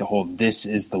with like the whole "this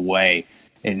is the way,"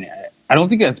 and I don't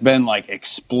think that's been like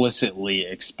explicitly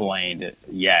explained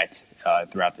yet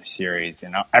throughout the series,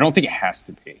 and I don't think it has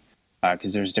to be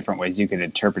because there's different ways you could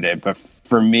interpret it. But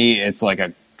for me, it's like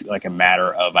a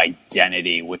matter of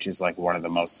identity, which is like one of the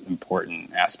most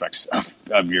important aspects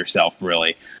of yourself,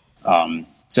 really.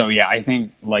 So yeah, I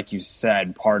think, like you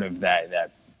said, part of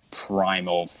that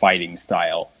primal fighting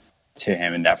style to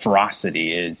him and that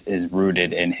ferocity is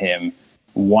rooted in him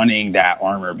wanting that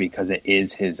armor because it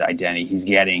is his identity. He's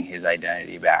getting his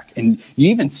identity back. And you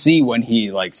even see when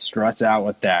he like struts out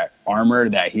with that armor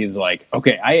that he's like,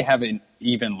 okay, I haven't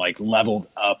even like leveled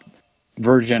up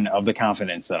version of the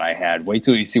confidence that I had. Wait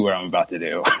till you see what I'm about to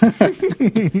do.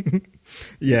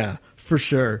 Yeah, for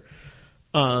sure.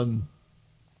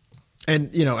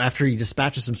 And, you know, after he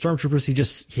dispatches some stormtroopers,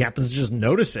 he happens to just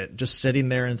notice it, just sitting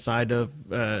there inside of,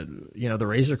 the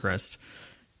Razor Crest.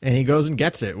 And he goes and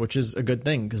gets it, which is a good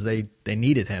thing because they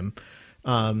needed him.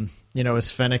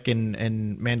 As Fennec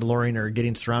and Mandalorian are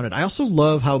getting surrounded. I also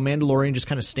love how Mandalorian just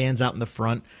kind of stands out in the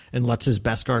front and lets his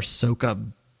Beskar soak up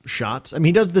shots. I mean,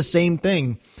 he does the same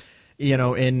thing,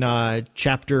 in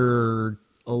chapter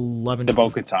 11. The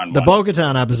Bo-Katan The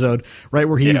Bo-Katan episode, right,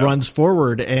 where he runs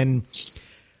forward. And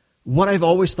what I've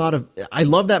always thought of, I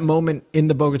love that moment in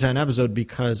the Bo-Katan episode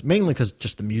mainly because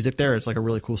just the music there, it's like a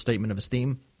really cool statement of his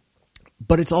theme.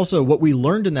 But it's also what we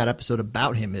learned in that episode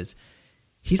about him is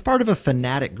he's part of a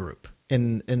fanatic group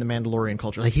in the Mandalorian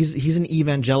culture. Like he's an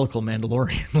evangelical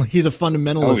Mandalorian. Like he's a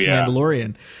fundamentalist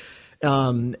Mandalorian.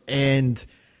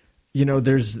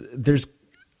 There's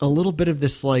a little bit of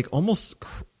this like almost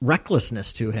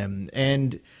recklessness to him.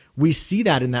 And we see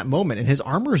that in that moment. And his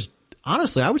armor's,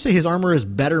 honestly, I would say his armor is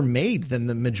better made than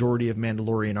the majority of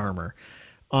Mandalorian armor.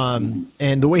 And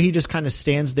the way he just kind of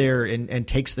stands there and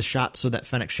takes the shot so that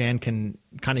Fennec Shan can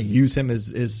kind of use him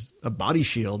as a body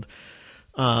shield.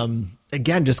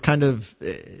 Again, just kind of,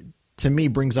 to me,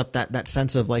 brings up that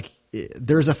sense of like,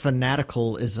 there's a fanaticism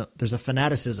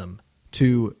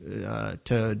to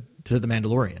the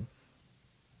Mandalorian.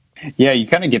 Yeah. You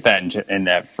kind of get that in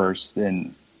that first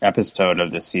episode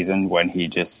of the season when he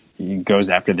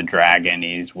goes after the dragon.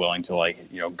 He's willing to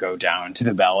go down to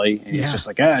the belly and he's just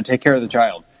like, take care of the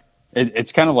child.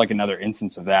 It's kind of like another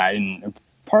instance of that. And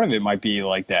part of it might be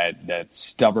like that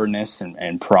stubbornness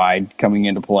and pride coming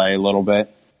into play a little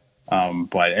bit.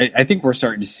 But I think we're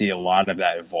starting to see a lot of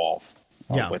that evolve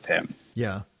with him.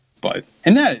 Yeah.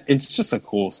 And that it's just a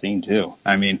cool scene too.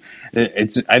 I mean, I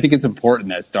think it's important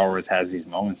that Star Wars has these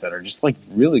moments that are just like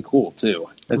really cool too.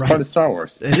 That's part of Star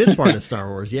Wars. It is part of Star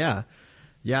Wars. Yeah.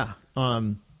 Yeah.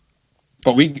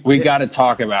 But we got to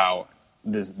talk about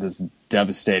this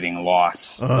devastating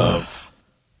loss of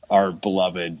our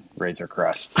beloved Razor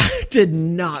Crest. I did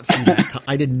not see that.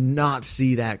 I did not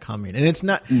see that coming. And it's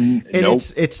not,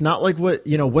 it's not like what,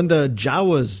 when the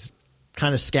Jawas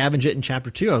kind of scavenge it in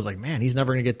chapter 2, I was like, man, he's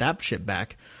never going to get that shit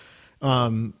back.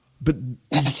 But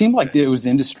it seemed like it was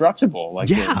indestructible, like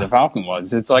the Falcon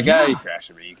was. It's like, you crash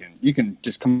it, but you can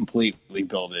just completely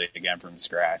build it again from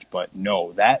scratch. But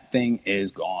no, that thing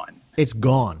is gone. It's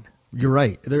gone. You're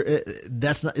right.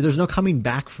 There's no coming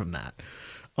back from that.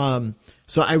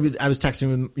 So I was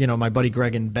texting with my buddy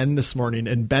Greg and Ben this morning,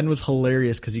 and Ben was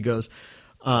hilarious because he goes,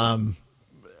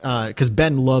 because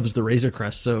Ben loves the Razor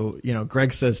Crest. So,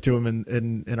 Greg says to him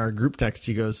in our group text,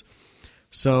 he goes,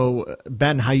 so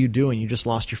Ben, how you doing? You just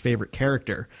lost your favorite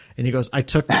character. And he goes, I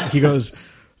took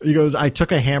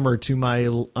a hammer to my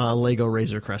Lego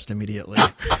Razor Crest immediately.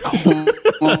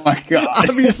 Oh my God.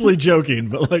 Obviously joking,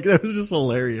 but like, that was just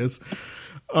hilarious.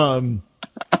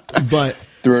 But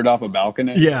threw it off a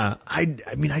balcony. Yeah. I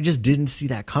mean, I just didn't see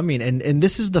that coming. And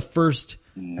this is the first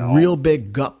real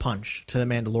big gut punch to the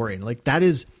Mandalorian. Like that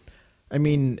is, I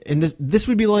mean, and this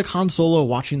would be like Han Solo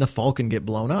watching the Falcon get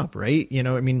blown up, right?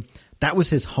 I mean, that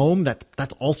was his home.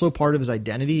 That's also part of his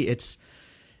identity. It's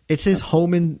his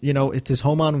home it's his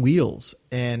home on wheels,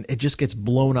 and it just gets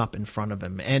blown up in front of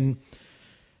him. And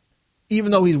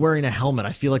even though he's wearing a helmet,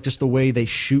 I feel like just the way they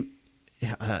shoot,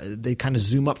 they kind of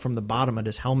zoom up from the bottom of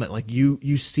his helmet. Like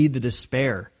you see the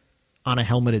despair on a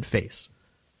helmeted face.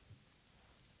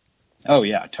 Oh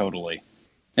yeah, totally.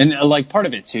 And like part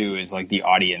of it too is like the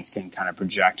audience can kind of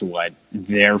project what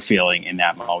they're feeling in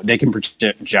that moment. They can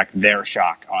project their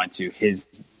shock onto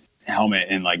his helmet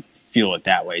and like feel it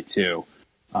that way too.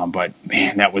 But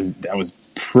man, that was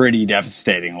pretty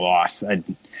devastating loss.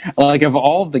 Like of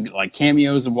all of the like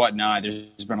cameos and whatnot,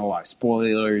 there's been a lot of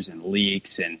spoilers and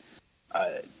leaks, and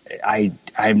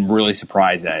I'm really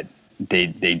surprised that they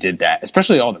did that,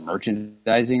 especially all the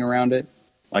merchandising around it.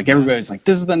 Like everybody's like,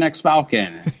 "This is the next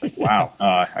Falcon." And it's like, wow.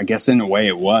 I guess in a way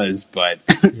it was, but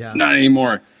not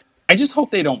anymore. I just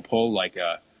hope they don't pull like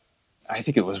I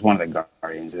think it was one of the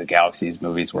Guardians of the Galaxy's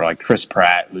movies where like Chris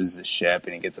Pratt loses his ship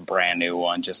and he gets a brand new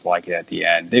one just like it at the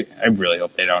end. I really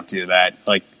hope they don't do that.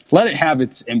 Like, let it have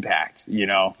its impact, you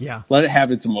know? Yeah. Let it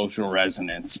have its emotional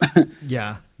resonance.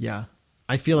 Yeah.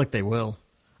 I feel like they will.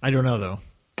 I don't know though.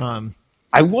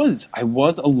 I was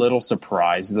a little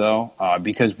surprised though,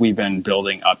 because we've been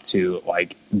building up to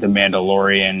like the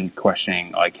Mandalorian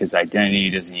questioning like his identity.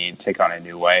 Does he need to take on a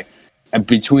new way? And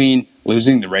between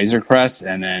losing the Razor Crest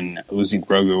and then losing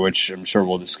Grogu, which I'm sure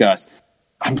we'll discuss,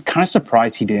 I'm kind of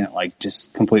surprised he didn't like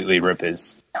just completely rip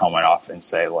his helmet off and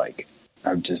say like,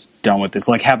 I'm just done with this.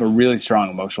 Like have a really strong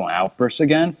emotional outburst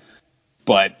again.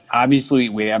 But obviously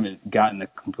we haven't gotten the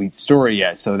complete story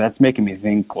yet. So that's making me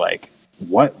think like,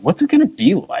 what's it going to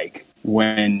be like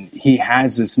when he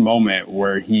has this moment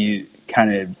where he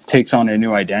kind of takes on a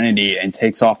new identity and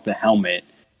takes off the helmet,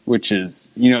 which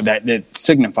is, you know, that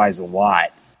signifies a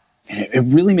lot. And it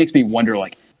really makes me wonder,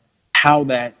 like, how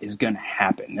that is going to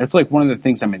happen. That's, like, one of the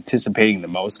things I'm anticipating the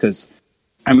most because,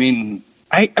 I mean,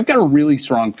 I've got a really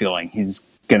strong feeling he's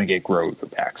going to get Grogu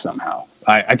back somehow.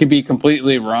 I could be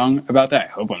completely wrong about that. I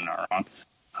hope I'm not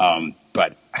wrong.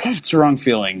 But I got a strong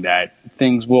feeling that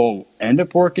things will end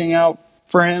up working out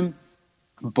for him.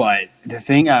 But the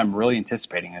thing I'm really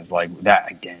anticipating is like that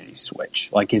identity switch.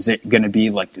 Like, is it going to be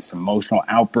like this emotional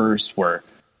outburst where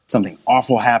something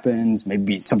awful happens?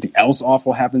 Maybe something else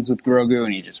awful happens with Grogu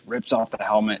and he just rips off the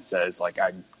helmet and says like,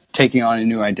 I'm taking on a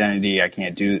new identity. I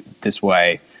can't do it this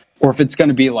way. Or if it's going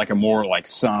to be like a more like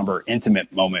somber,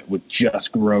 intimate moment with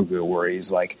just Grogu where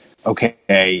he's like,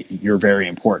 okay, you're very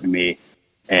important to me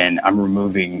and I'm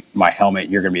removing my helmet.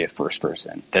 You're going to be the first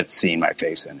person that's seen my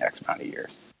face in X amount of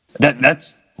years.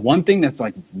 That's one thing that's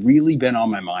like really been on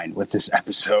my mind with this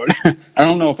episode. I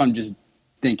don't know if I'm just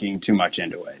thinking too much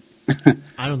into it.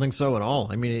 I don't think so at all.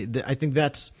 I mean, I think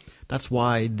that's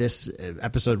why this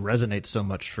episode resonates so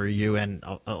much for you and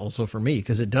also for me,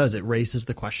 because it raises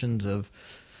the questions of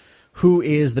who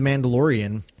is the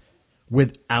Mandalorian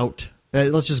without,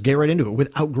 let's just get right into it,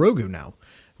 without Grogu now,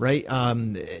 right?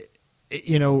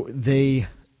 You know,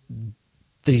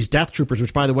 these Death Troopers,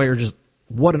 which by the way are just,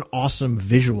 what an awesome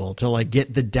visual to like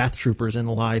get the Death Troopers in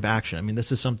live action. I mean,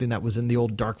 this is something that was in the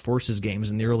old Dark Forces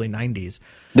games in the early 90s.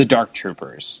 The Dark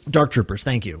Troopers. Dark Troopers,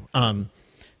 thank you.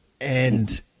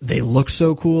 And they look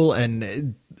so cool.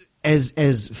 And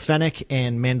as Fennec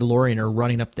and Mandalorian are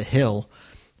running up the hill,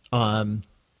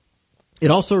 it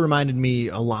also reminded me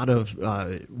a lot of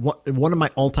one of my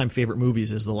all-time favorite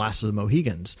movies is The Last of the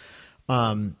Mohegans.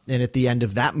 And at the end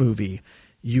of that movie,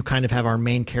 you kind of have our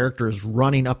main characters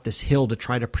running up this hill to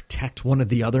try to protect one of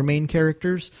the other main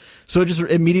characters. So it just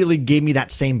immediately gave me that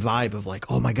same vibe of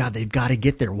like, oh my God, they've got to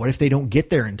get there. What if they don't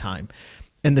get there in time?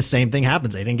 And the same thing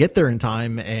happens. They didn't get there in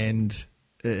time, and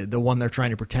the one they're trying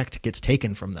to protect gets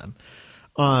taken from them.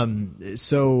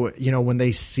 So, you know, when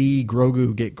they see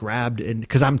Grogu get grabbed, and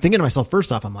because I'm thinking to myself,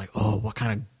 first off, I'm like, oh, what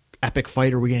kind of epic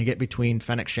fight are we going to get between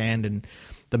Fennec Shand and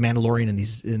the Mandalorian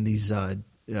in these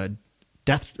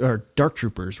Death or Dark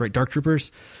Troopers, right? Dark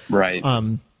Troopers. Right.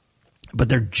 But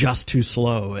they're just too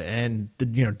slow and,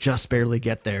 you know, just barely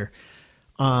get there.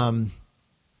 And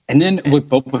then with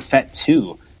Boba Fett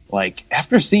too, like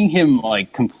after seeing him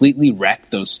like completely wreck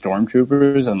those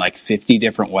stormtroopers in like 50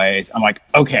 different ways, I'm like,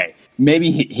 okay,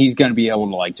 maybe he's going to be able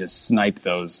to like just snipe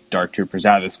those Dark Troopers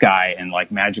out of the sky and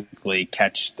like magically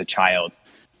catch the child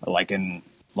like in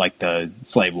like the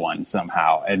Slave One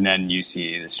somehow. And then you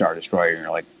see the Star Destroyer and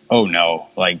you're like, oh no,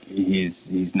 like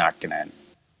he's not going to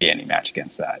be any match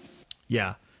against that.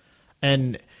 Yeah.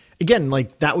 And again,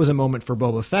 like that was a moment for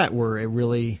Boba Fett where it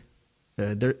really,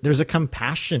 there's a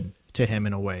compassion to him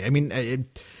in a way. I mean,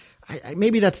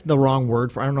 maybe that's the wrong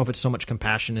word for, I don't know if it's so much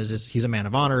compassion as he's a man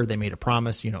of honor. They made a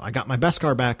promise, you know, I got my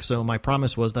Beskar back. So my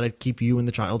promise was that I'd keep you and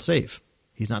the child safe.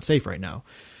 He's not safe right now.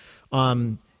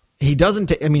 He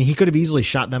doesn't, I mean, he could have easily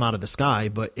shot them out of the sky,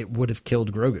 but it would have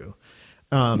killed Grogu.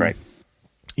 Right.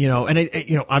 You know, and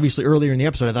you know, obviously earlier in the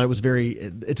episode, I thought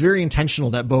it's very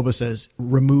intentional that Boba says,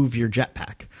 remove your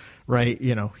jetpack, right?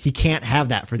 You know, he can't have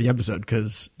that for the episode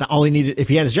because all he needed, if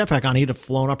he had his jetpack on, he'd have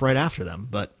flown up right after them.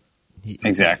 But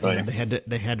exactly, you know,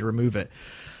 they had to remove it.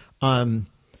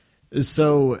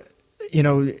 So, you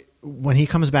know, when he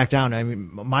comes back down, I mean,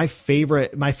 my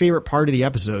favorite part of the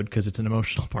episode, because it's an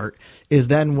emotional part, is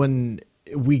then when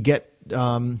we get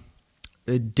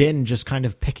Din just kind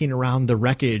of picking around the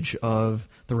wreckage of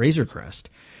the Razor Crest,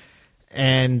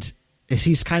 and as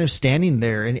he's kind of standing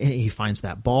there and he finds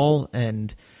that ball,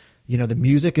 and you know, the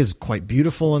music is quite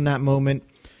beautiful in that moment.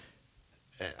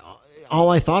 All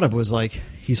I thought of was like,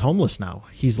 he's homeless now.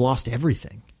 He's lost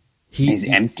everything. He's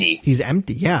empty. He's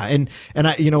empty. Yeah. And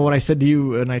I, you know, what I said to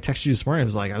you and I texted you this morning, I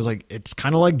was like, it's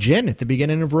kind of like Jyn at the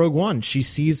beginning of Rogue One. She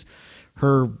sees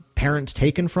her parents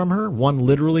taken from her, one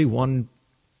literally, one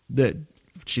that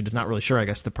she's not really sure. I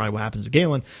guess that's probably what happens to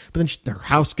Galen, but then her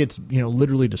house gets, you know,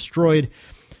 literally destroyed.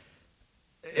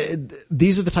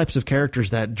 These are the types of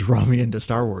characters that draw me into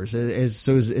Star Wars.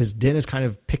 As Din is kind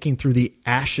of picking through the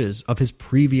ashes of his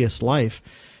previous life,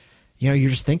 you know, you're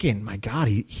just thinking, my God,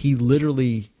 he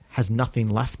literally has nothing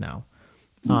left now.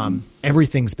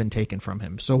 Everything's been taken from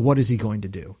him. So what is he going to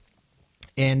do?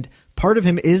 And part of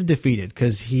him is defeated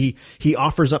because he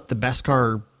offers up the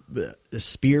Beskar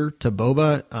spear to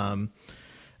Boba.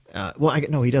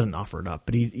 No, he doesn't offer it up,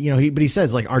 but he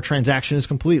says like, our transaction is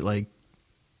complete. Like,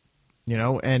 you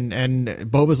know, and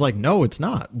Boba's like, no, it's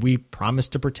not. We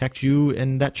promised to protect you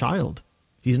and that child.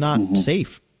 He's not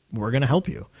safe. We're going to help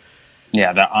you.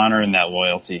 Yeah, the honor and that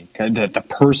loyalty, the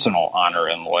personal honor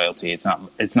and loyalty. It's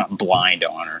not blind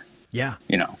honor. Yeah,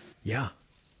 you know. Yeah.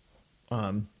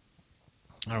 I don't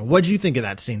know. What'd you think of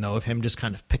that scene though, of him just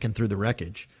kind of picking through the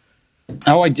wreckage?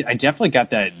 Oh, I definitely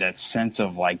got that sense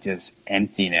of like this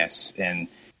emptiness, and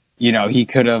you know, he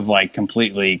could have like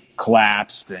completely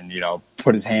collapsed and, you know,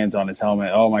 put his hands on his helmet.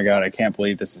 Oh my God, I can't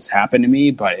believe this has happened to me.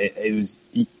 But it was,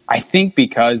 I think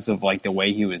because of like the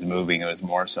way he was moving, it was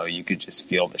more so you could just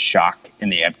feel the shock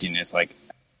and the emptiness. Like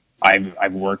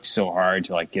I've worked so hard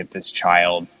to like get this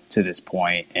child to this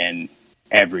point and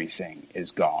everything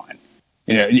is gone.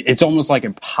 You know, it's almost like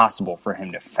impossible for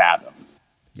him to fathom.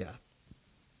 Yeah.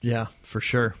 Yeah, for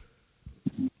sure.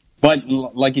 But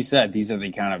like you said, these are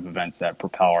the kind of events that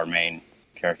propel our main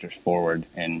characters forward.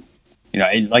 And, you know,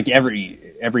 like every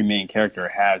main character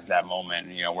has that moment,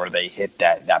 you know, where they hit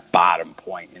that bottom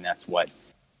point, and that's what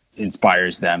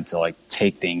inspires them to like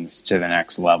take things to the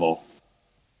next level.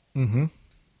 Mm-hmm.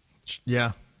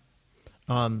 Yeah.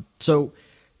 So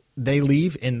they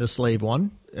leave in the Slave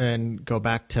One and go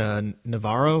back to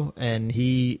Navarro, and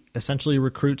he essentially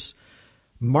recruits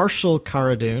Marshal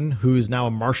Cara Dune, who is now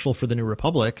a marshal for the New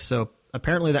Republic. So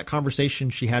apparently that conversation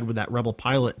she had with that rebel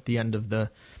pilot at the end of that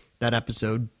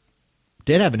episode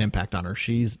did have an impact on her.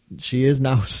 She is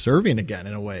now serving again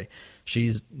in a way.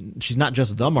 She's not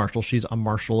just the marshal, she's a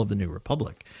marshal of the New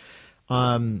Republic.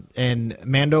 And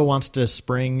Mando wants to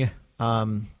spring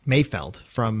Mayfeld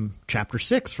from Chapter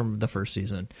 6 from the first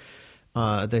season.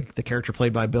 The character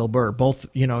played by Bill Burr. Both,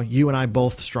 you know, you and I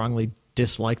both strongly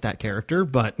dislike that character,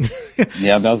 but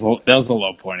yeah, that was the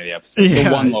low point of the episode. Yeah.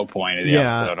 The one low point of the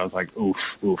episode. I was like,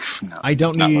 oof. No, I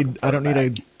don't need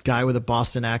a guy with a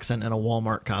Boston accent and a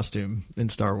Walmart costume in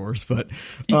Star Wars, but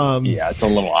yeah, it's a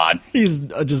little odd. He's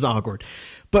just awkward.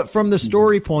 But from the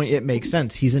story point, it makes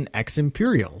sense. He's an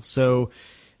ex-Imperial, so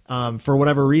for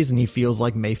whatever reason, he feels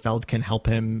like Mayfeld can help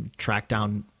him track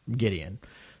down Gideon.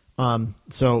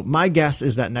 So my guess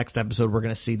is that next episode we're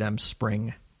going to see them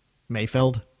spring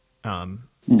Mayfeld. And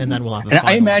then we'll have the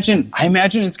I imagine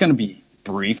it's going to be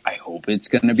brief. I hope it's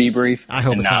going to be brief. I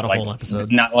hope it's not a whole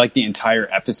episode. Not like the entire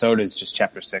episode is just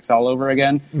Chapter 6 all over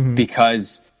again. Mm-hmm.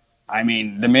 Because, I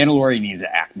mean, the Mandalorian needs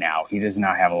to act now. He does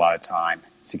not have a lot of time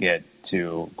to get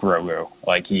to Grogu.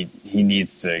 Like, he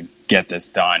needs to get this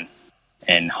done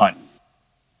and hunt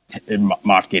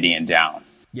Moff Gideon down.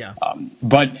 Yeah.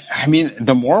 But, I mean,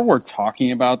 the more we're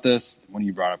talking about this, when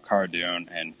you brought up Cara Dune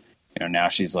and you know, now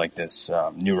she's like this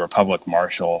New Republic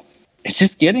marshal. It's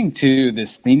just getting to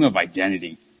this theme of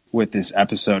identity with this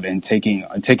episode and taking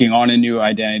on a new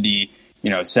identity, you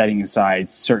know, setting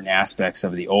aside certain aspects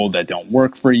of the old that don't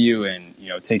work for you and, you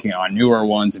know, taking on newer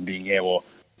ones and being able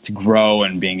to grow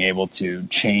and being able to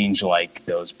change like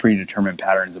those predetermined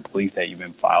patterns of belief that you've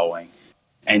been following.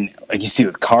 And like you see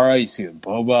with Cara, you see with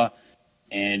Boba.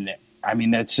 And I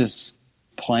mean, that's just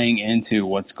playing into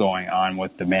what's going on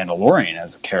with the Mandalorian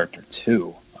as a character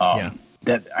too.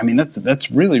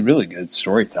 That's really, really good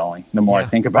storytelling. The more I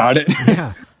think about it.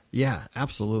 Yeah,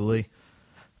 absolutely.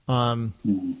 But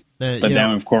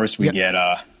then of course we get,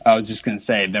 I was just going to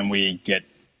say, then we get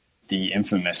the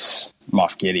infamous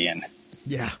Moff Gideon.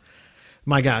 Yeah.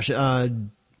 My gosh.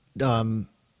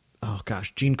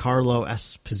 Giancarlo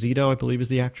Esposito, I believe is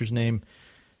the actor's name.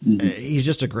 He's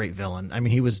just a great villain. I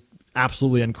mean, he was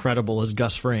absolutely incredible as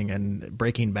Gus Fring in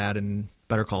Breaking Bad and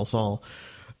Better Call Saul.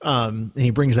 And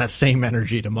he brings that same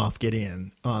energy to Moff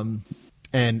Gideon.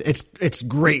 And it's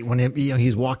great when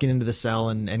he's walking into the cell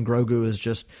and Grogu is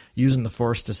just using the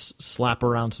Force to slap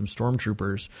around some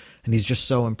stormtroopers, and he's just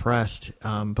so impressed.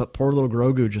 But poor little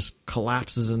Grogu just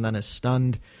collapses and then is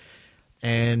stunned.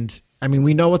 And I mean,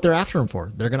 we know what they're after him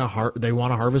for. They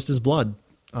want to harvest his blood.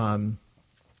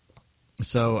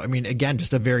 So I mean, again,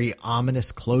 just a very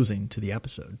ominous closing to the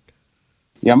episode.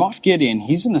 Yeah, Moff Gideon,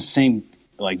 he's in the same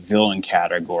like villain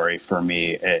category for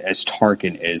me as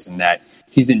Tarkin is, in that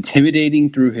he's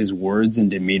intimidating through his words and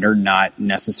demeanor, not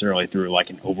necessarily through like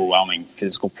an overwhelming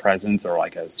physical presence or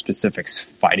like a specific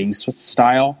fighting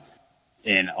style.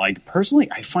 And like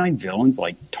personally, I find villains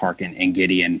like Tarkin and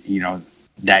Gideon,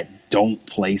 that don't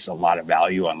place a lot of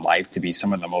value on life to be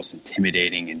some of the most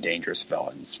intimidating and dangerous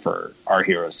villains for our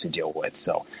heroes to deal with.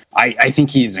 So I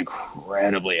think he's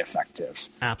incredibly effective.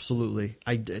 Absolutely.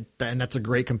 And that's a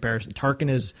great comparison.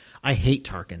 I hate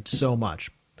Tarkin so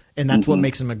much. And that's what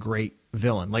makes him a great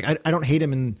villain. Like, I don't hate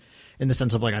him in the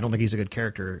sense of like, I don't think he's a good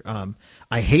character.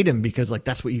 I hate him because like,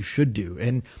 that's what you should do.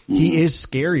 And he is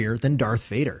scarier than Darth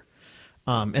Vader.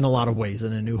 In a lot of ways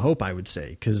in A New Hope, I would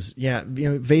say. Cause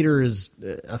Vader is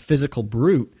a physical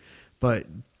brute, but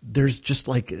there's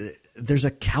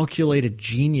a calculated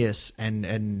genius and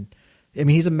I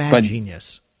mean, he's a mad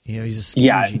genius. He's a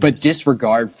genius. But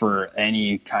disregard for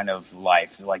any kind of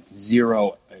life, like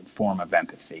zero form of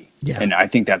empathy. Yeah. And I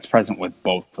think that's present with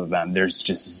both of them. There's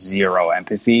just zero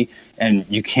empathy, and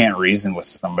you can't reason with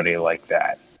somebody like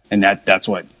that. And that's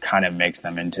what kind of makes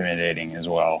them intimidating as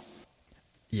well.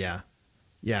 Yeah.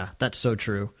 Yeah, that's so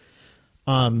true.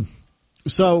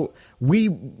 So we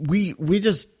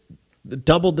just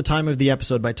doubled the time of the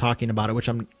episode by talking about it, which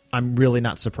I'm really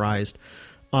not surprised.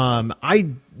 Do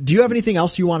you have anything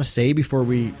else you want to say before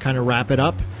we kind of wrap it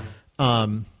up?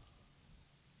 I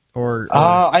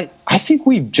think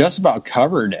we've just about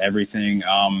covered everything.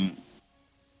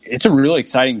 It's a really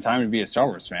exciting time to be a Star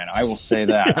Wars fan. I will say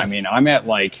that. Yes. I mean, I'm at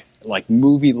like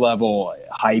movie level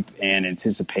hype and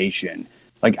anticipation.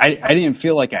 Like I didn't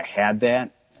feel like I had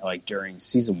that like during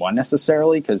season 1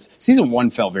 necessarily, because season 1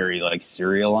 felt very like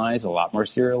serialized, a lot more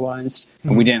serialized,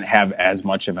 and we didn't have as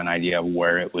much of an idea of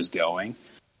where it was going.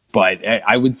 But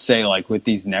I would say like with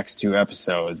these next 2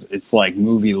 episodes, it's like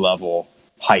movie level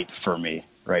hype for me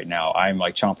right now. I'm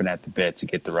like chomping at the bit to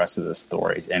get the rest of the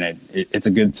story, and it's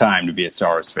a good time to be a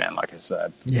Star Wars fan, like I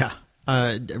said. Yeah,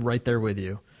 right there with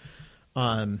you.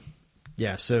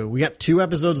 Yeah, so we got 2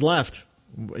 episodes left.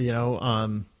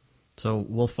 So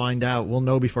we'll find out. We'll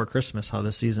know before Christmas how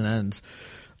this season ends.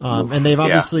 And they've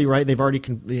obviously, right, they've already,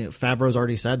 Favreau's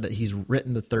already said that he's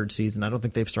written the 3rd season. I don't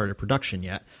think they've started production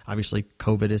yet. Obviously,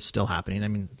 COVID is still happening. I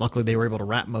mean, luckily they were able to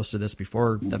wrap most of this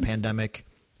before the pandemic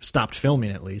stopped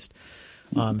filming, at least.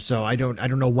 So I don't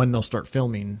know when they'll start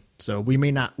filming. So we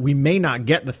may not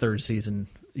get the 3rd season,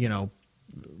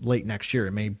 late next year.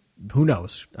 It may. Who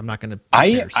knows? I'm not going to.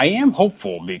 I am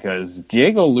hopeful because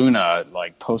Diego Luna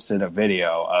posted a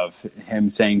video of him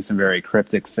saying some very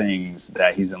cryptic things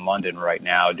that he's in London right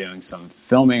now doing some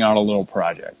filming on a little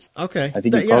project. Okay, I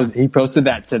think he posted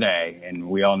that today, and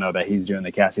we all know that he's doing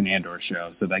the Cassian Andor show.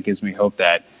 So that gives me hope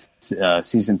that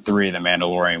season 3 of The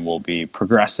Mandalorian will be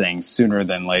progressing sooner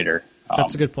than later.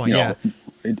 That's a good point.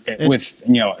 With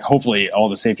hopefully all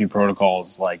the safety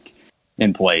protocols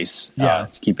in place to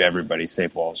keep everybody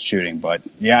safe while shooting. But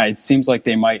yeah, it seems like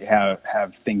they might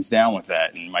have things down with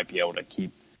that and might be able to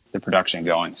keep the production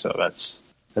going. So that's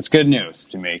good news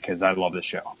to me because I love the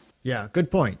show. Yeah, good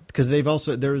point. Because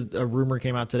there's a rumor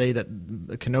came out today that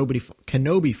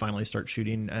Kenobi finally starts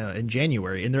shooting in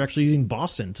January, and they're actually using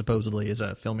Boston supposedly as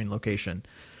a filming location.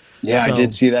 Yeah, I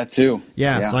did see that too.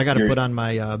 Yeah, so I got to put on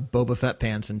my Boba Fett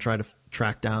pants and try to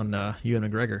track down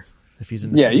Ewan McGregor. If he's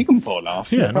in you can pull it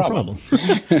off. Yeah, no problem.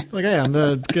 Hey, I'm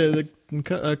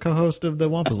the co-host of the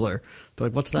Wampus Lair.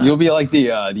 Like, what's that? You'll be like the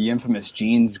infamous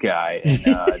jeans guy in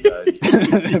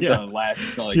the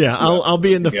last. I'll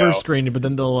be in the first screening, but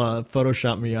then they'll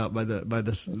Photoshop me out by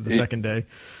the second day.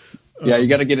 Yeah, you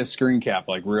got to get a screen cap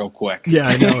real quick. Yeah,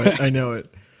 I know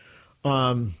it.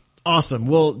 Awesome.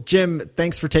 Well, Jim,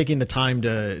 thanks for taking the time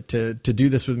to do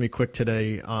this with me quick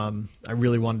today. I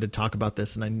really wanted to talk about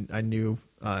this, and I knew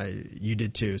you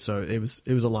did too. So it was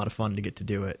a lot of fun to get to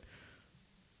do it.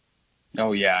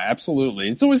 Oh yeah, absolutely.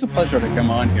 It's always a pleasure to come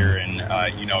on here,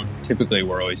 and typically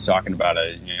we're always talking about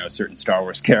a certain Star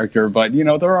Wars character, but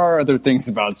there are other things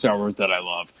about Star Wars that I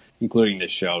love, including this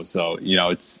show. So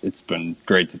it's been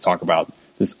great to talk about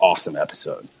this awesome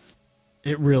episode.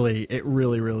 It really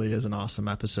is an awesome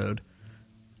episode.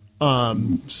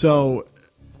 So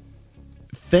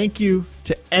thank you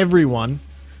to everyone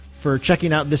for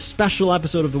checking out this special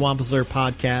episode of the Wampus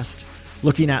podcast,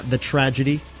 looking at the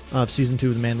tragedy of season 2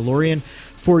 of The Mandalorian.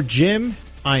 For Jim,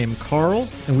 I am Carl,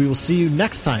 and we will see you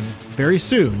next time very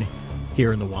soon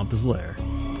here in the Wampus Lair.